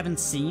that we haven't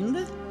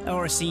seen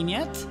or seen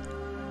yet.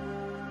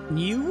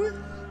 New.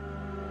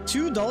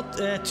 Two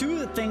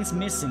things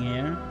missing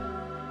here.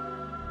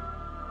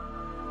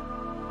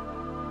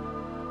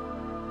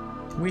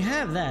 We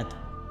have that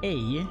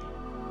A.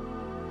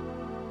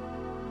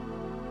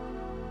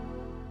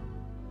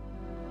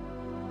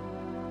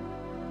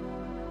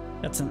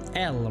 That's an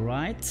L,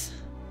 right?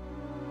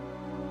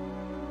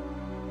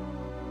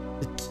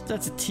 The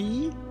That's a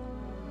T.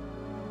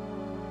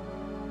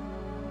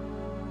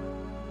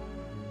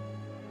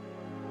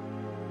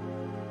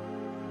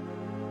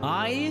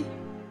 I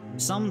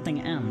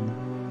something N.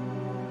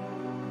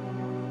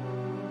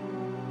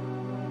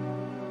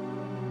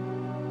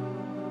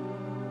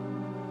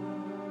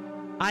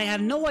 I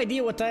have no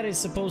idea what that is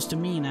supposed to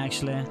mean,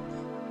 actually.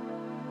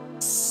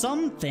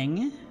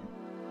 Something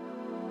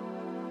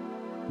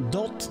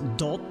dot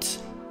dot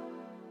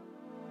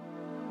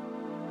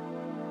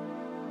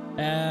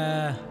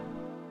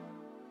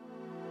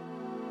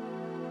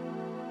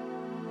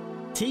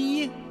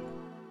T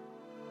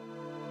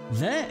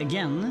the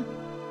again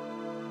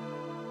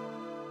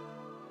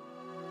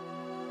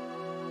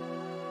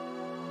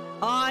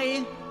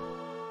I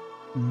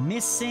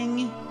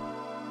missing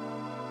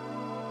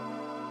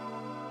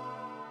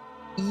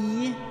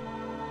E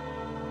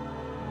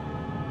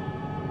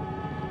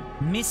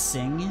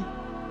missing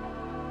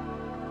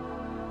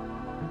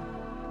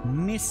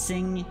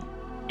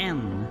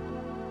N.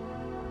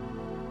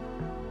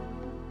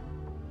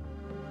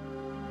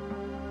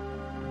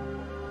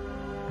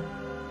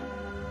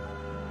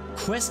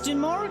 Question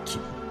mark?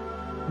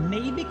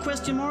 Maybe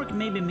question mark,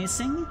 maybe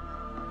missing.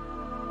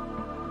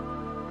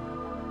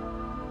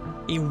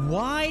 A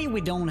Y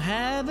we don't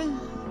have.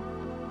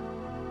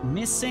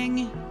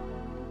 Missing.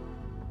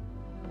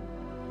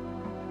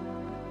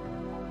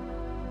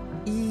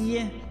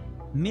 E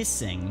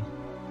missing.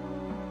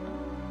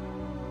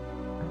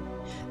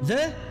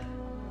 The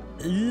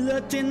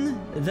Latin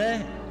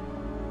the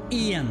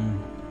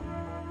Ian.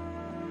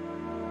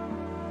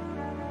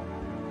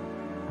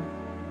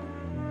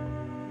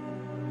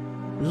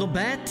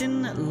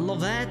 Lovatin,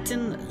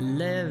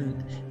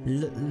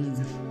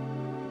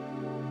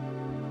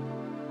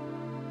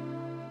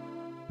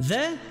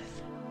 the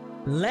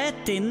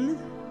Latin,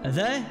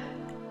 the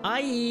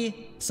IE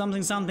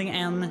something something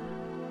N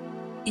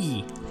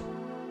E.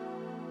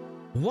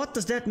 What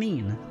does that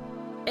mean?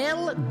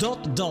 L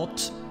dot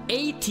dot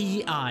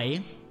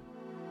ATI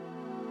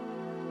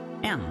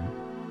N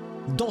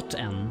dot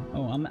N.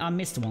 Oh, I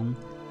missed one.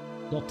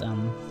 Dot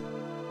N.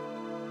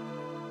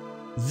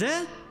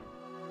 The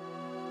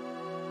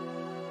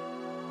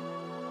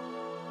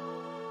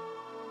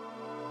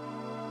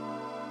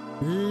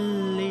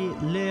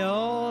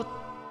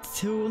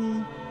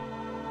Leotun.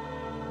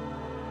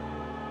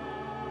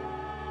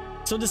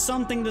 So there's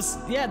something,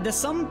 there's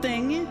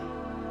something.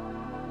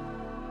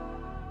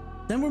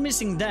 Then we're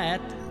missing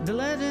that. The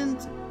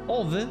legend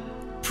of,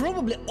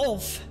 probably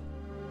off.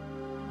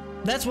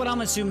 That's what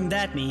I'm assuming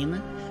that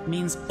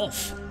means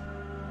off.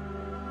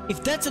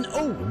 If that's an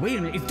O, wait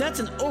a minute, if that's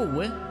an O,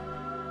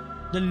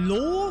 the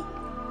law,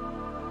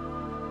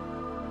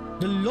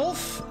 the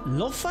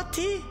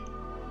Lofati?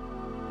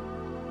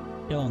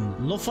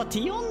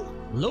 Lofation?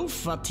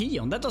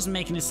 Lofation? That doesn't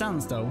make any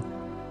sense though.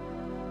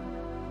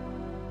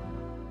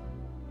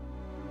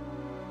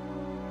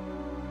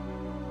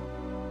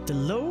 The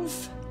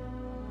loaf?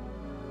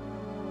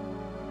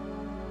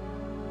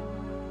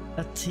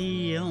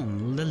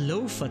 Ation. The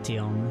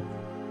Lofation.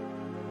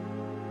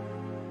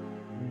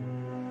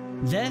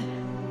 The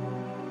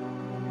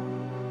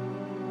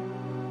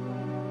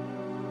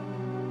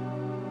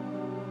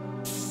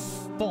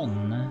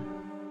Fon.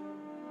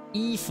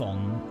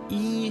 Ifon.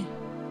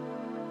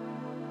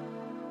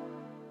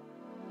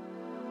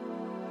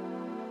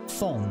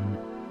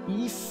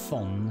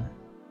 Ifon.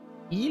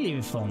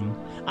 Ilifon.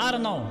 I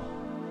don't know.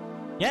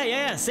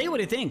 Yeah. Say what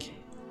you think.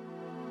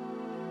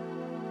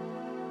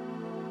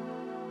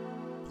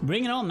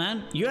 Bring it on,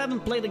 man. You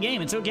haven't played the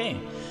game. It's okay.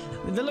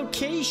 The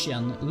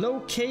location.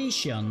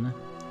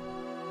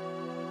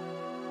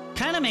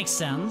 Kind of makes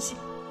sense.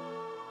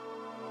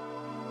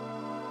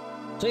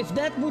 So if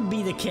that would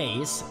be the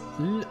case,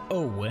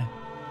 O.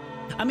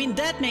 I mean,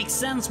 that makes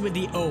sense with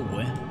the O.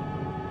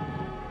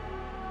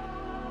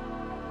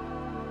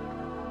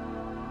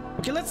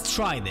 Okay, let's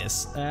try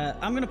this.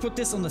 I'm gonna put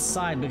this on the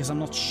side because I'm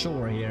not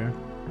sure here.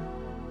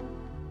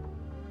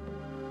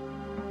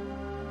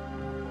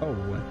 Oh.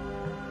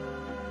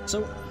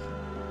 So,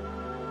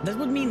 that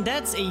would mean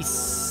that's a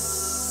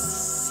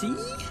C?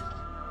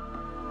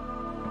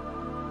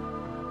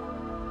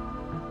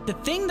 The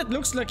thing that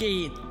looks like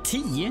a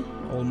T,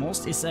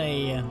 almost, is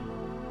a...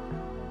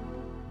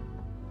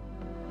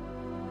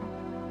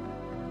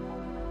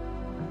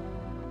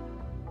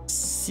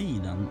 C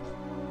then.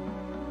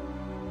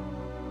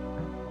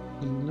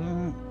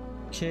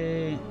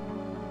 Okay.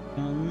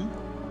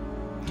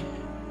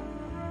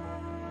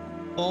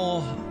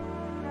 Oh.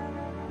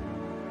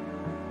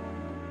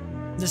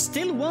 There's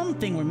still one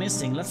thing we're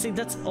missing. Let's see,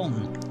 that's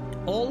on.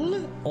 All,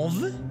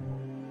 of,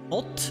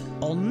 ot,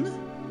 on.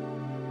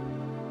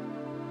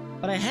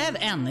 But I have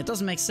N, it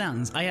doesn't make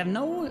sense. I have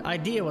no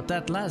idea what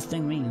that last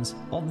thing means.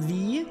 Of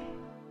the...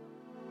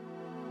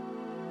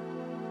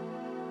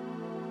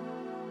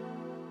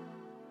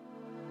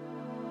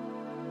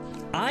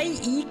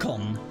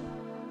 econ.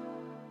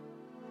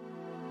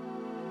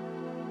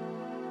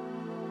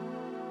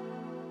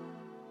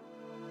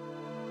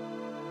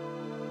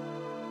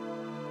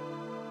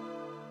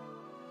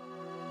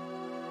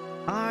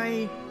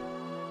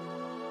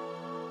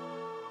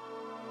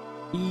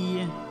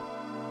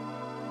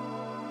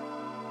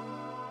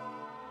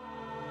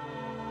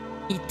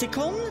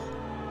 Iticon?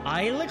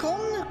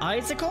 Ilecon?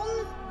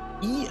 Isacon?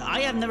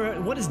 I have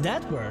never... What is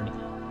that word?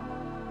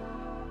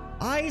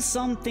 I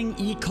something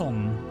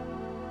econ.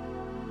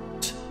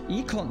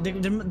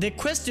 Econ. The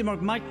question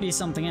mark might be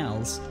something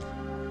else.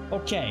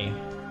 Okay.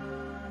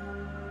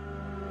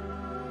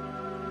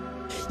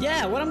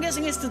 Yeah, what I'm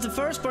guessing is that the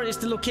first part is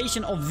the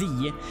location of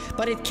the,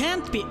 but it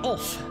can't be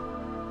off.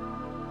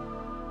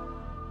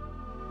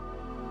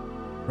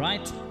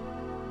 Right?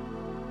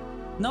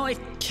 No, it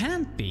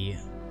can't be.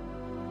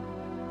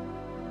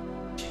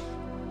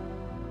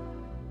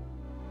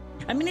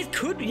 I mean, it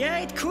could, yeah,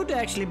 it could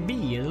actually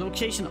be the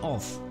location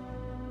off.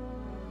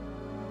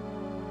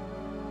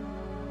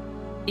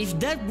 If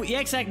that, yeah,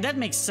 exactly, that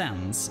makes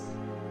sense.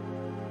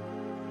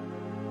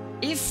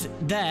 If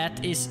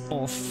that is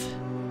off,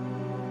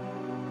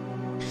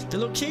 the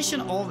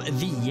location of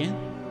the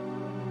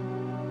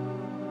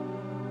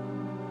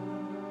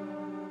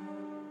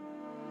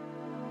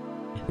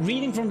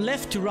reading from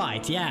left to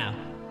right, yeah,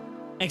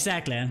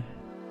 exactly.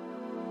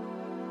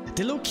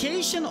 The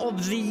location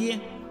of the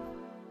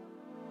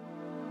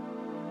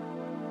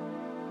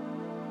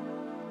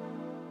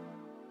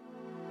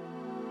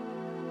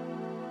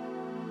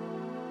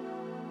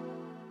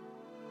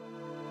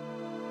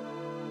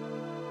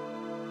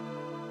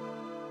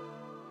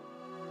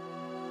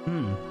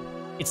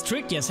it's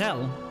tricky as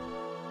hell.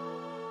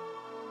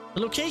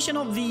 The location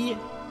of the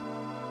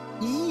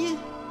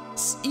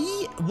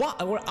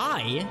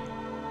I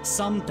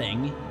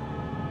something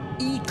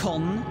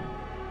econ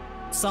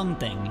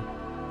something.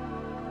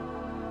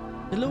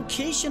 The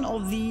location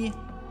of the...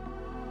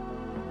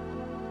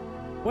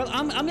 Well,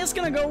 I'm just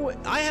gonna go...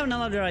 I have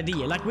another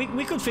idea. Like,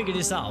 we could figure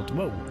this out.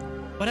 Whoa.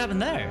 What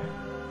happened there?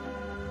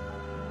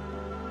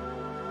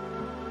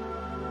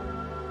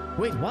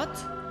 Wait, what?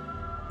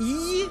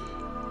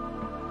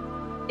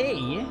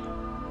 A?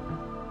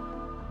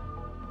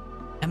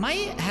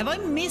 Have I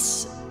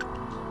missed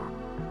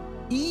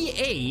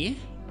EA?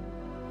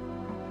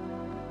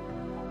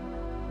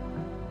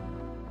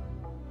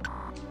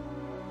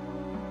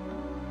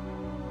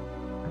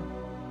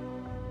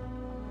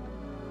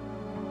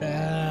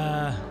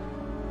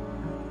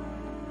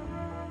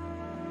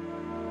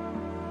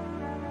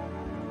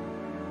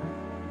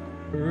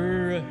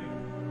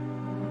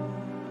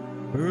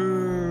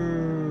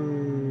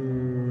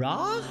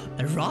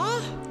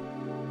 Ra?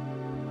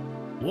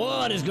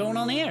 What is going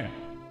on here?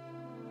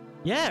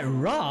 Yeah,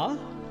 Ra?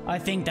 I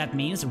think that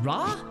means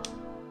Ra?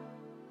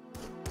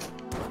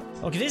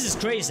 Okay, this is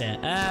crazy.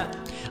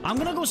 I'm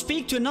gonna go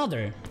speak to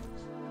another.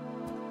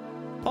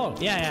 Oh,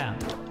 yeah.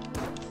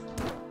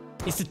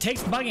 Is the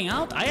text bugging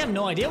out? I have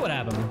no idea what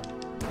happened.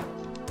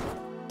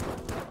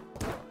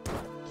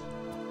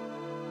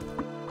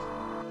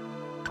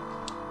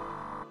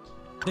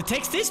 The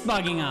text is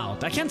bugging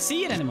out. I can't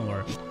see it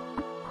anymore.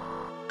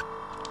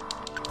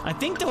 I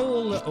think the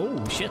whole...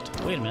 Oh, shit.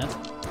 Wait a minute.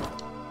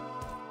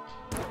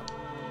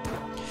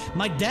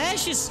 My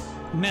dash is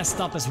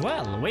messed up as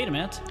well. Wait a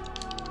minute.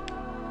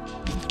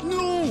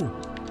 No!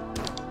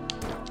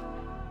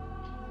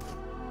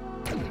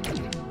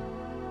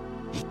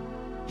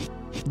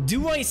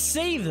 Do I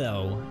save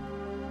though?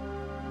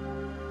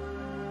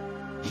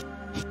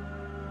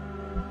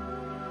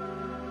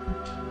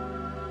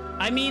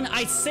 I mean,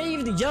 I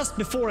saved just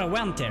before I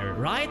went there,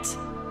 right?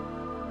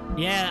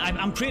 Yeah,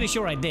 I'm pretty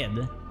sure I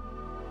did.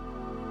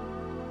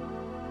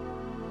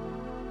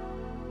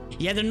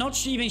 Yeah, they're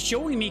not even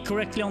showing me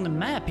correctly on the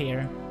map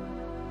here.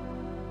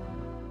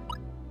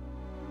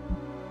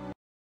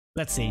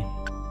 Let's see.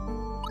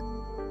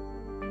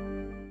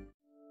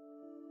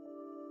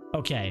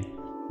 Okay,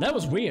 that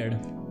was weird.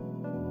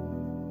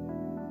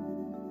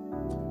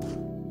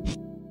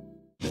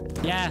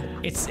 Yeah,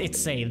 it's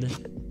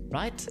saved,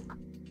 right?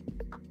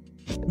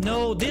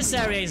 No, this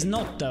area is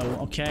not though.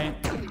 Okay,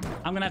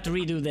 I'm gonna have to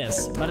redo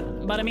this,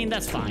 but I mean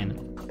that's fine.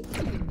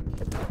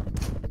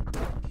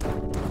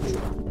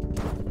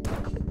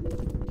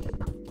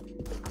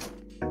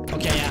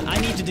 Okay, yeah, I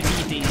need to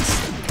defeat these.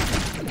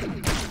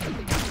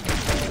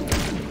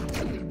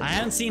 I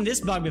haven't seen this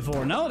bug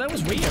before. No, that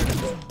was weird.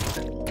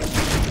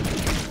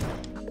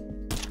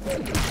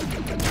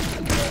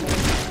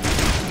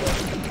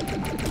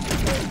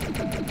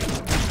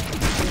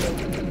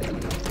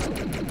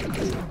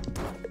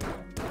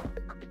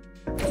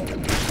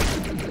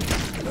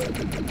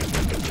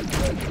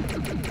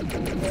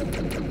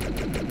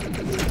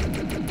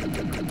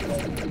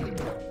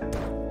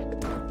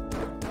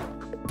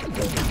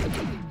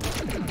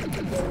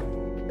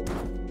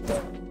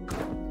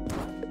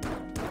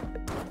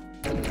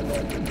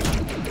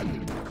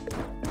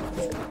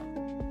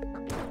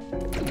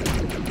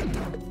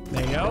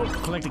 There you go.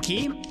 Collect the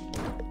key.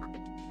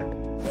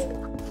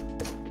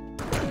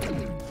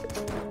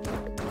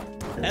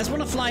 I just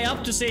want to fly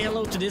up to say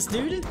hello to this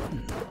dude.